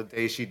fine until the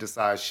day she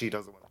decides she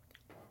doesn't want to.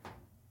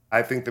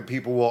 I think that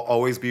people will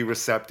always be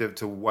receptive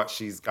to what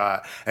she's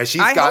got, and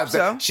she's I got hope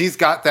so. she's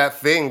got that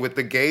thing with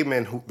the gay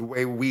men, the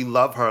way we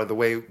love her, the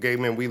way gay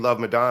men we love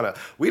Madonna.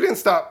 We didn't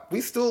stop. We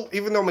still,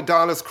 even though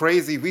Madonna's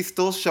crazy, we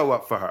still show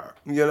up for her.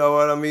 You know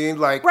what I mean?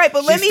 Like, right,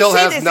 but let me still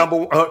say has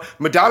this.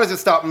 Madonna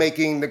just stopped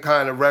making the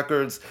kind of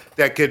records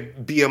that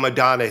could be a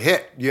Madonna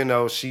hit. You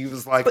know, she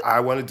was like, I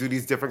want to do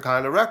these different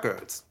kind of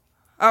records.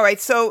 All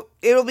right, so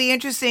it'll be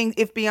interesting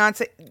if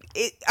Beyonce.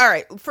 All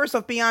right, first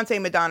off, Beyonce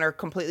and Madonna are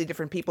completely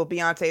different people.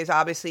 Beyonce is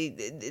obviously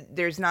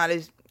there's not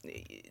as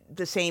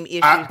the same issues.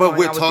 But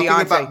we're on talking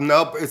with about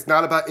Beyonce. it's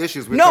not about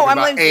issues. We're talking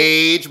about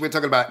age. We're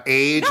talking about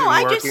age. No, and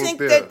I working just think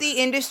through. that the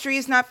industry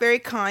is not very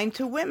kind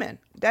to women.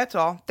 That's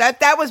all.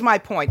 That was my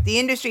point. The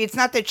industry. It's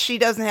not that she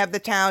doesn't have the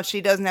talent. She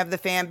doesn't have the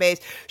fan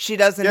base. She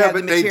doesn't have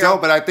the material. They don't.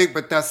 But I think,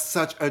 that's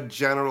such a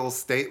general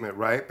statement,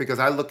 right? Because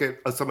I look at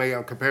somebody,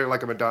 I'm comparing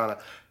like a Madonna.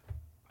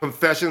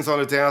 Confessions on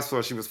the Dance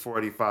Floor, she was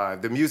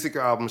 45. The music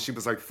album, she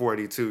was like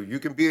 42. You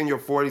can be in your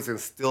 40s and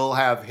still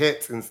have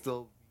hits and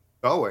still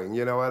going.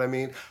 You know what I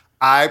mean?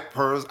 I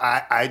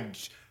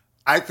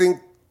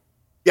think,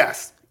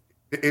 yes,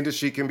 the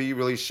industry can be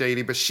really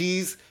shady, but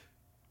she's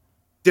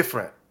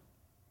different.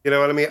 You know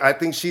what I mean? I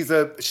think she's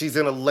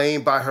in a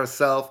lane by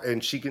herself,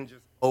 and she can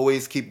just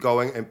always keep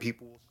going, and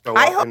people will show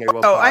up and they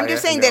will buy I'm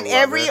just it saying and that they'll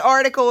love every it.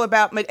 article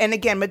about, and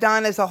again,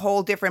 Madonna is a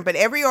whole different, but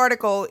every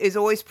article is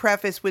always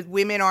prefaced with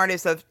women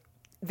artists of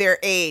their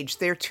age,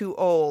 they're too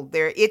old.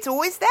 It's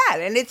always that,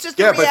 and it's just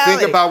Yeah, a reality. but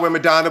think about when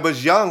Madonna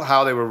was young,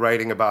 how they were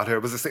writing about her.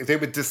 It was the same. They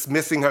were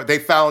dismissing her. They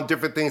found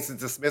different things to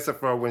dismiss her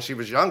for when she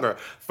was younger.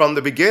 From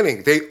the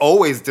beginning, they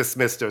always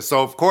dismissed her.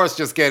 So of course,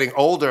 just getting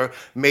older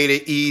made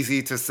it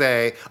easy to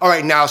say, "All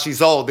right, now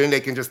she's old." Then they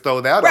can just throw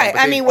that on. Right.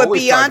 But I they mean, what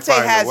always tried to Beyonce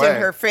find a has in way.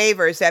 her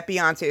favor is that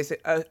Beyonce is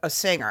a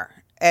singer.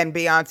 And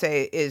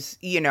Beyonce is,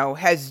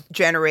 has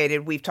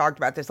generated, we've talked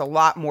about this, a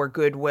lot more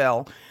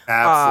goodwill.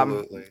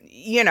 Absolutely.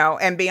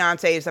 And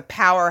Beyonce is a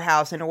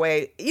powerhouse in a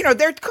way.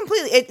 They're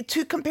completely,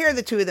 to compare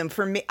the two of them,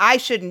 for me, I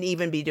shouldn't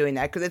even be doing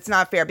that because it's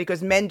not fair,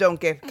 because men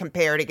don't get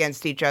compared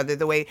against each other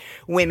the way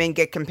women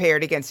get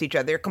compared against each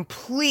other. They're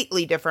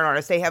completely different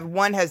artists.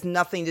 One has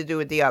nothing to do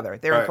with the other.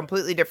 They're in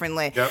completely different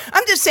lane. Yep.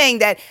 I'm just saying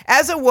that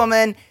as a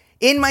woman,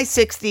 in my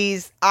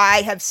 60s,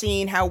 I have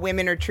seen how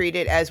women are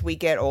treated as we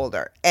get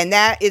older. And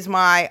that is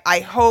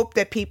I hope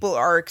that people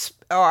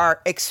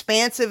are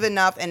expansive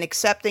enough and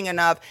accepting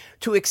enough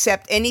to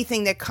accept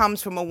anything that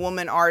comes from a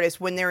woman artist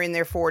when they're in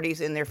their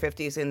 40s, in their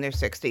 50s, in their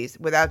 60s,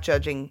 without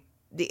judging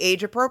the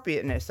age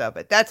appropriateness of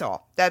it. That's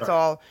all. That's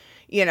all.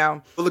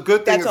 Well, the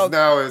good thing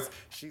now is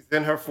she's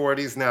in her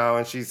 40s now,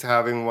 and she's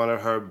having one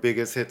of her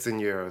biggest hits in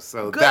years.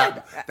 So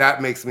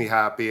that makes me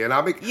happy. And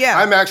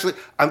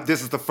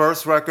this is the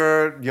first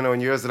record, in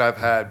years that I've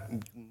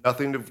had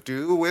nothing to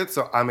do with.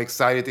 So I'm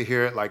excited to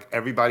hear it like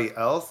everybody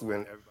else.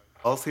 When everybody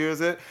else hears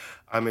it,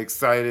 I'm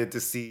excited to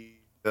see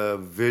the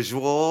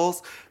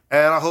visuals.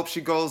 And I hope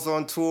she goes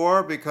on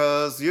tour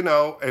because,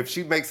 if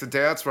she makes a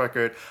dance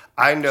record,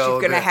 I know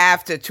she's going to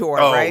have to tour,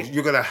 right?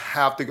 You're going to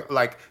have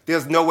to,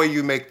 there's no way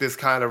you make this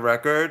kind of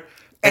record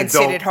and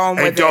sit at home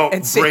with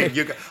it.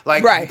 You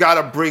got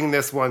to bring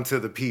this one to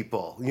the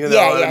people. You know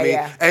what I mean?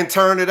 Yeah. And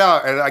turn it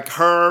out. And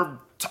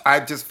I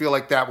just feel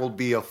like that will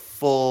be a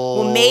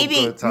full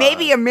good time.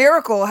 Maybe a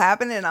miracle will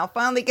happen and I'll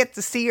finally get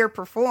to see her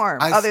perform.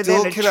 I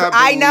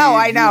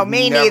know.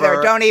 Me neither.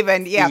 Don't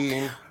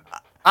even,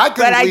 I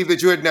couldn't believe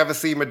that you had never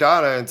seen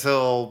Madonna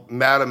until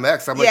Madam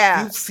X. I'm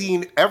like, you've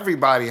seen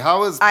everybody.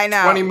 How is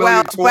 20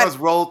 million tours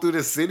roll through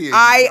the city?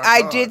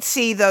 I did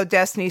see, though,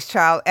 Destiny's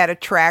Child at a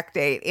track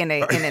date in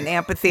an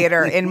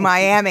amphitheater in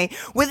Miami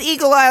with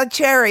Eagle Eye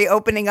Cherry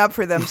opening up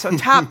for them. So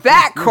top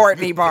that,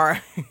 Courtney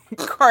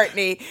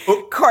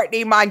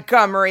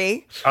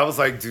Montgomery. I was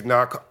like, do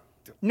not...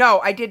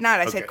 No, I did not.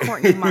 I said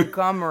Courtney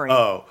Montgomery.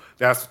 Oh,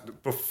 that's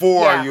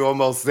before you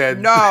almost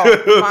said... No,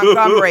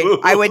 Montgomery.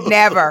 I would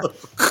never.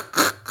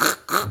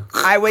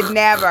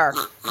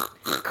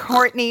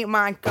 Courtney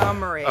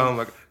Montgomery. Oh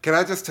my God. Can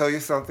I just tell you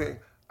something?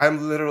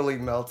 I'm literally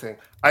melting.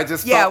 I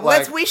just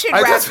felt we should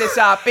wrap this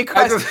up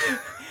because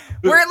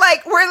we're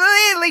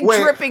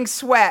literally dripping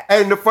sweat.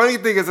 And the funny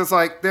thing is, it's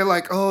like they're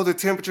like, oh, the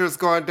temperature has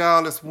gone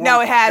down. It's warm.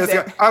 No, it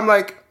hasn't. I'm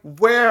like,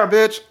 where,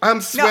 bitch? I'm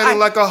sweating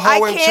like a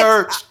hoe in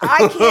church.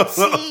 I can't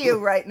see you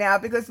right now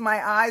because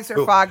my eyes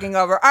are fogging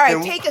over. All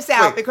right, take us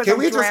out because I'm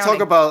drowning. Can we just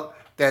talk about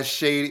that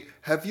shady?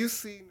 Have you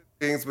seen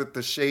things with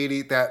the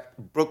shady, that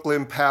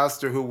Brooklyn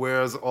pastor who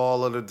wears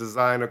all of the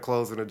designer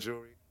clothes and the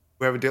jewelry,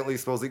 who evidently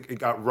supposedly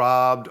got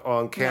robbed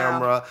on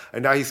camera,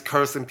 and now he's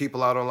cursing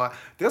people out online?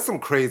 There's some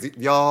crazy,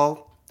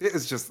 y'all.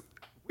 It's just,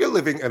 we're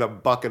living in a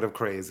bucket of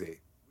crazy.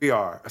 We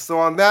are. So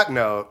on that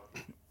note,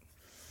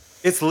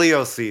 it's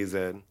Leo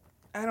season.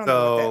 I don't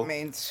know what that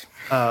means.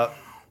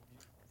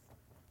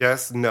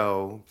 Yes,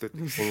 no, the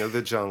king of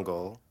the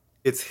jungle.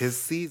 It's his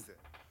season.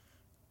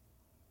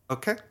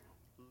 Okay?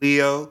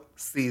 Leo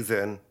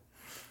season.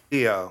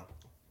 Leo.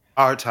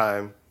 Our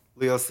time.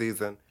 Leo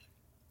season.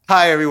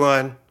 Hi,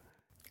 everyone.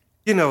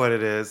 You know what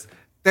it is.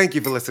 Thank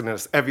you for listening to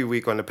us every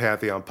week on the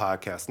Pantheon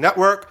Podcast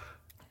Network.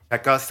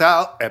 Check us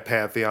out at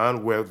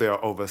Pantheon, where there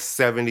are over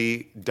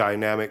 70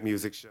 dynamic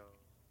music shows.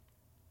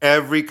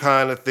 Every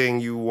kind of thing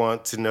you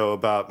want to know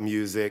about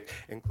music,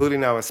 including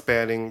now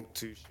expanding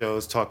to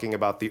shows talking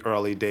about the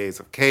early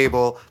days of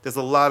cable. There's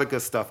a lot of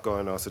good stuff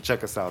going on, so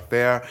check us out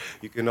there.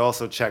 You can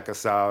also check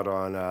us out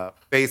on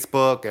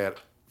Facebook at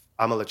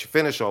I'ma Let You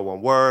Finish, all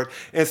one word.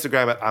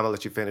 Instagram at I'ma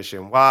Let You Finish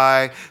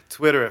NY.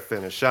 Twitter at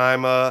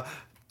Finishima.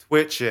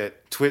 Twitch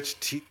at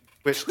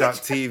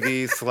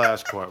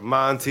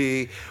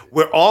twitch.tv/Courtmonte.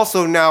 We're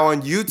also now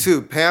on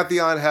YouTube.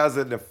 Pantheon has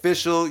an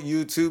official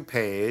YouTube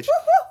page.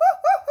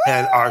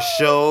 And our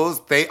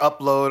shows, they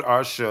upload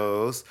our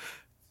shows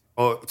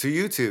to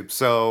YouTube.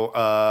 So,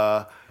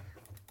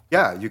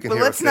 yeah, you can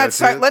hear us there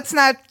too. Let's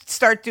not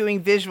start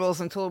doing visuals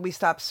until we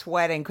stop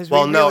sweating, because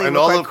thank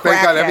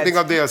God, everything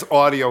up there is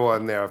audio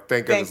on there.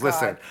 Thank goodness.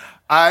 Listen,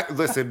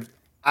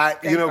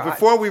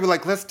 before we were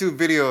like, let's do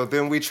video,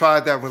 then we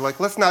tried that. We're like,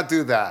 let's not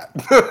do that.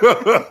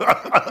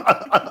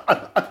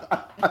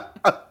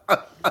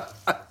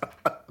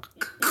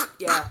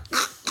 Yeah,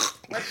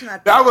 let's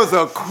not. That was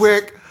a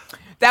quick.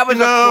 That was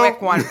a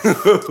quick one.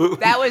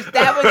 That was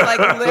like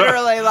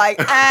literally like,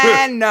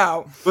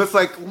 no. It's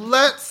like,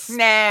 let's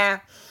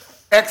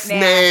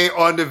X-nay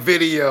on the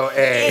video,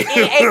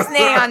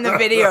 X-nay on the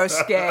video,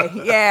 skay.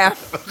 Yeah.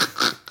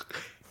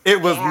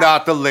 It was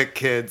not the lick,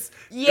 kids.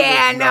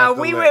 Yeah, no,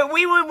 we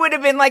would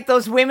have been like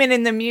those women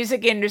in the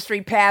music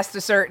industry past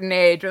a certain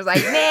age. It was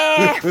like,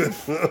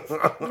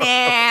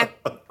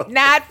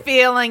 not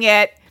feeling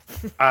it.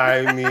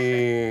 I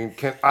mean,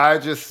 can I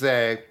just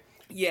say,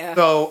 yeah.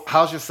 So,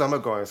 how's your summer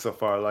going so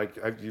far?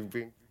 Like, have you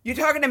been? You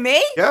talking to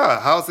me? Yeah.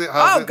 How's it?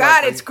 God,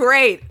 like, it's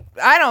great.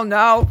 I don't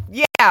know.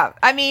 Yeah,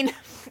 I mean,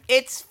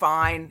 it's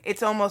fine.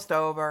 It's almost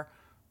over.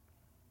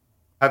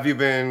 Have you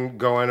been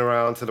going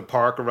around to the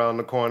park around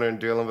the corner and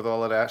dealing with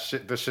all of that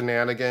shit, the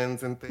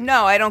shenanigans and things?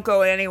 No, I don't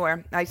go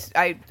anywhere. I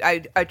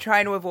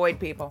try to avoid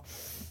people.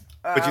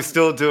 But you're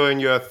still doing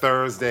your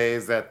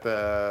Thursdays at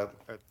the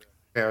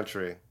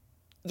pantry.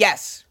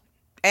 Yes,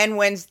 and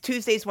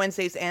Tuesdays,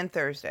 Wednesdays, and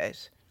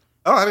Thursdays.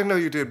 Oh, I didn't know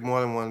you did more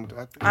than one.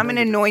 I'm an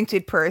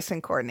anointed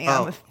person, Courtney.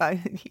 Oh.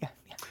 Yeah.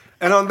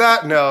 And on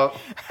that note,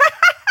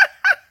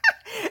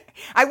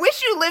 I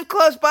wish you lived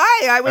close by.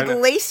 I would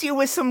lace you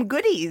with some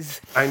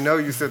goodies. I know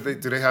you said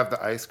do they have the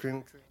ice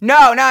cream?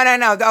 No.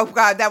 Oh,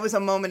 God, that was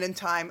a moment in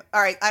time.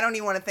 All right, I don't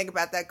even want to think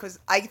about that, because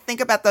I think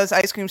about those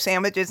ice cream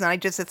sandwiches,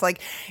 and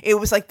it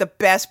was like the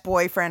best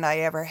boyfriend I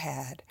ever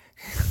had.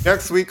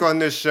 Next week on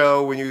this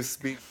show, when you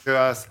speak to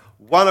us,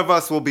 one of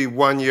us will be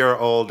 1 year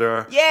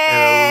older. Yay!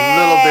 And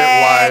a little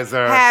bit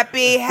wiser.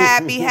 Happy.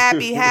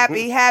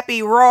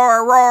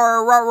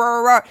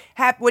 Roar.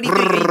 Happy. What do you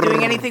think? Are you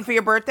doing anything for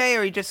your birthday, or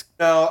are you just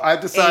No, I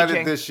decided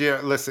aging? This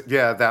year, listen,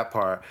 yeah, that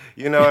part.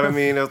 You know what I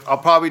mean? I'll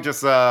probably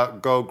just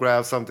go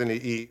grab something to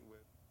eat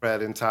with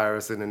Fred and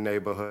Tyrus in the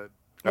neighborhood.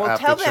 Well,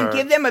 tell them,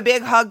 give them a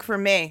big hug for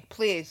me,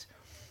 please.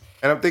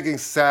 And I'm thinking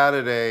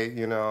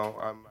Saturday, I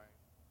might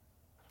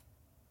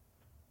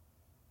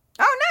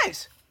Oh,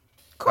 nice.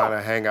 Cool. kind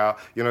of hang out.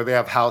 They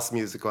have house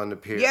music on the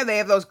pier. Yeah, they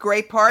have those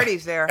great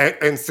parties there.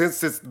 And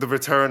since it's the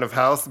return of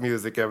house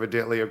music,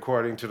 evidently,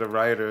 according to the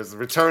writers,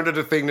 return to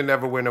the thing that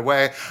never went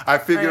away, I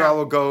figure I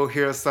will go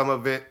hear some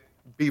of it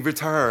be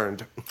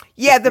returned.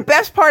 Yeah, the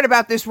best part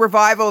about this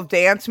revival of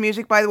dance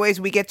music, by the way,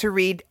 is we get to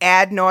read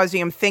ad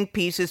nauseum think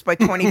pieces by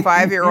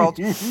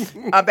 25-year-olds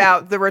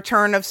about the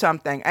return of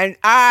something. And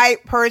I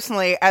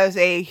personally, as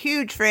a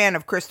huge fan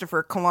of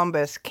Christopher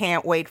Columbus,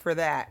 can't wait for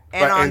that.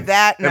 And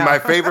And my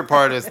favorite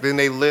part is then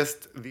they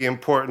list the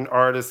important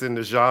artists in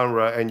the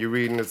genre, and you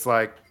read, and it's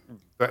like,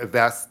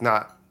 that's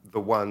not the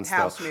one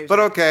House stuff. music. But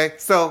okay,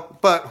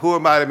 but who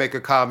am I to make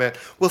a comment?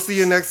 We'll see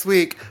you next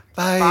week.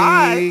 Bye.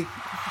 Bye.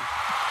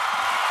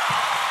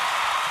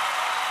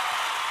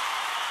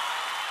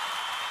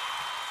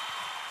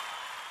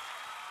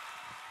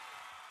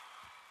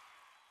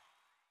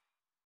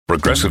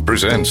 Progressive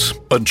presents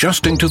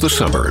Adjusting to the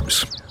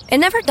Suburbs. It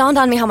never dawned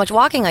on me how much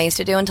walking I used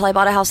to do until I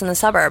bought a house in the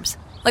suburbs.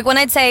 Like when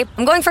I'd say,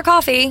 I'm going for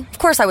coffee, of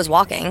course I was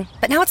walking,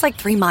 but now it's like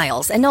 3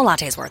 miles and no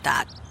latte's worth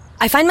that.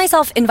 I find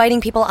myself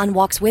inviting people on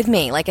walks with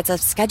me like it's a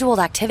scheduled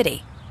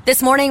activity.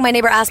 This morning, my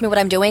neighbor asked me what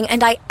I'm doing,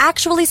 and I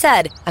actually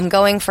said, I'm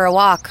going for a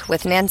walk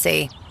with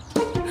Nancy.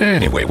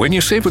 Anyway, when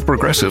you save with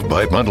Progressive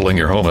by bundling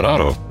your home and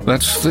auto,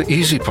 that's the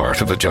easy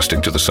part of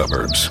adjusting to the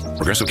suburbs.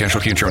 Progressive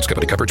Casualty Insurance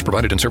Company. Coverage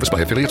provided in service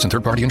by affiliates and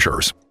third-party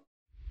insurers.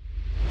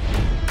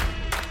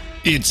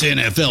 It's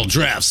NFL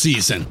draft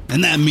season,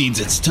 and that means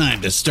it's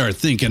time to start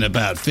thinking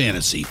about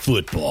fantasy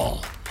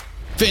football.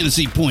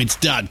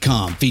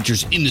 FantasyPoints.com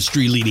features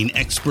industry-leading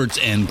experts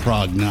and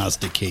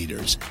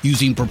prognosticators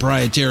using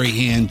proprietary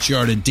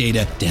hand-charted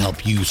data to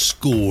help you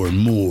score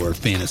more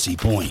fantasy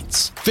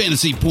points.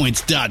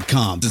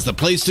 FantasyPoints.com is the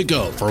place to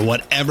go for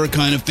whatever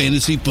kind of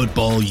fantasy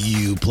football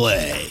you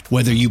play.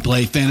 Whether you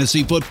play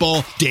fantasy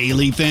football,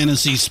 daily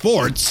fantasy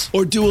sports,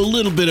 or do a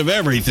little bit of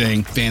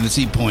everything,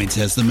 Fantasy Points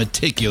has the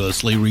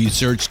meticulously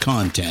researched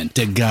content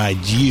to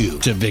guide you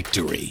to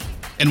victory.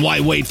 And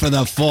why wait for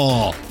the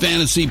fall?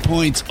 Fantasy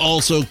Points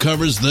also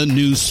covers the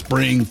new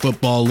spring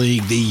football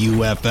league, the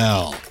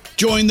UFL.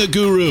 Join the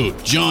guru,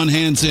 John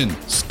Hansen,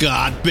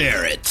 Scott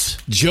Barrett,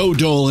 Joe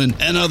Dolan,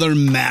 and other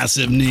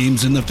massive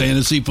names in the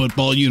fantasy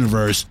football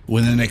universe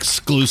with an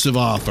exclusive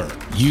offer.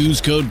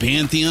 Use code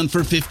Pantheon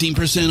for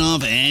 15%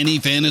 off any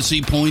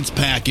Fantasy Points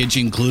package,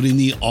 including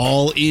the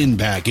all-in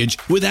package,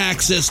 with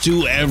access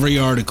to every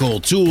article,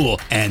 tool,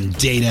 and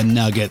data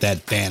nugget that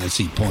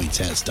Fantasy Points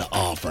has to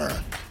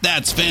offer.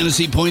 That's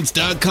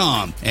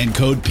fantasypoints.com and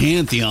code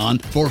Pantheon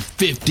for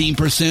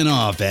 15%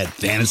 off at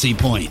Fantasy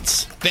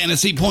Points.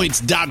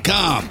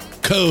 Fantasypoints.com,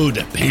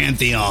 code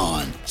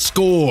Pantheon.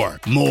 Score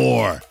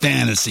more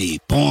fantasy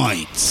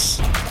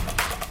points.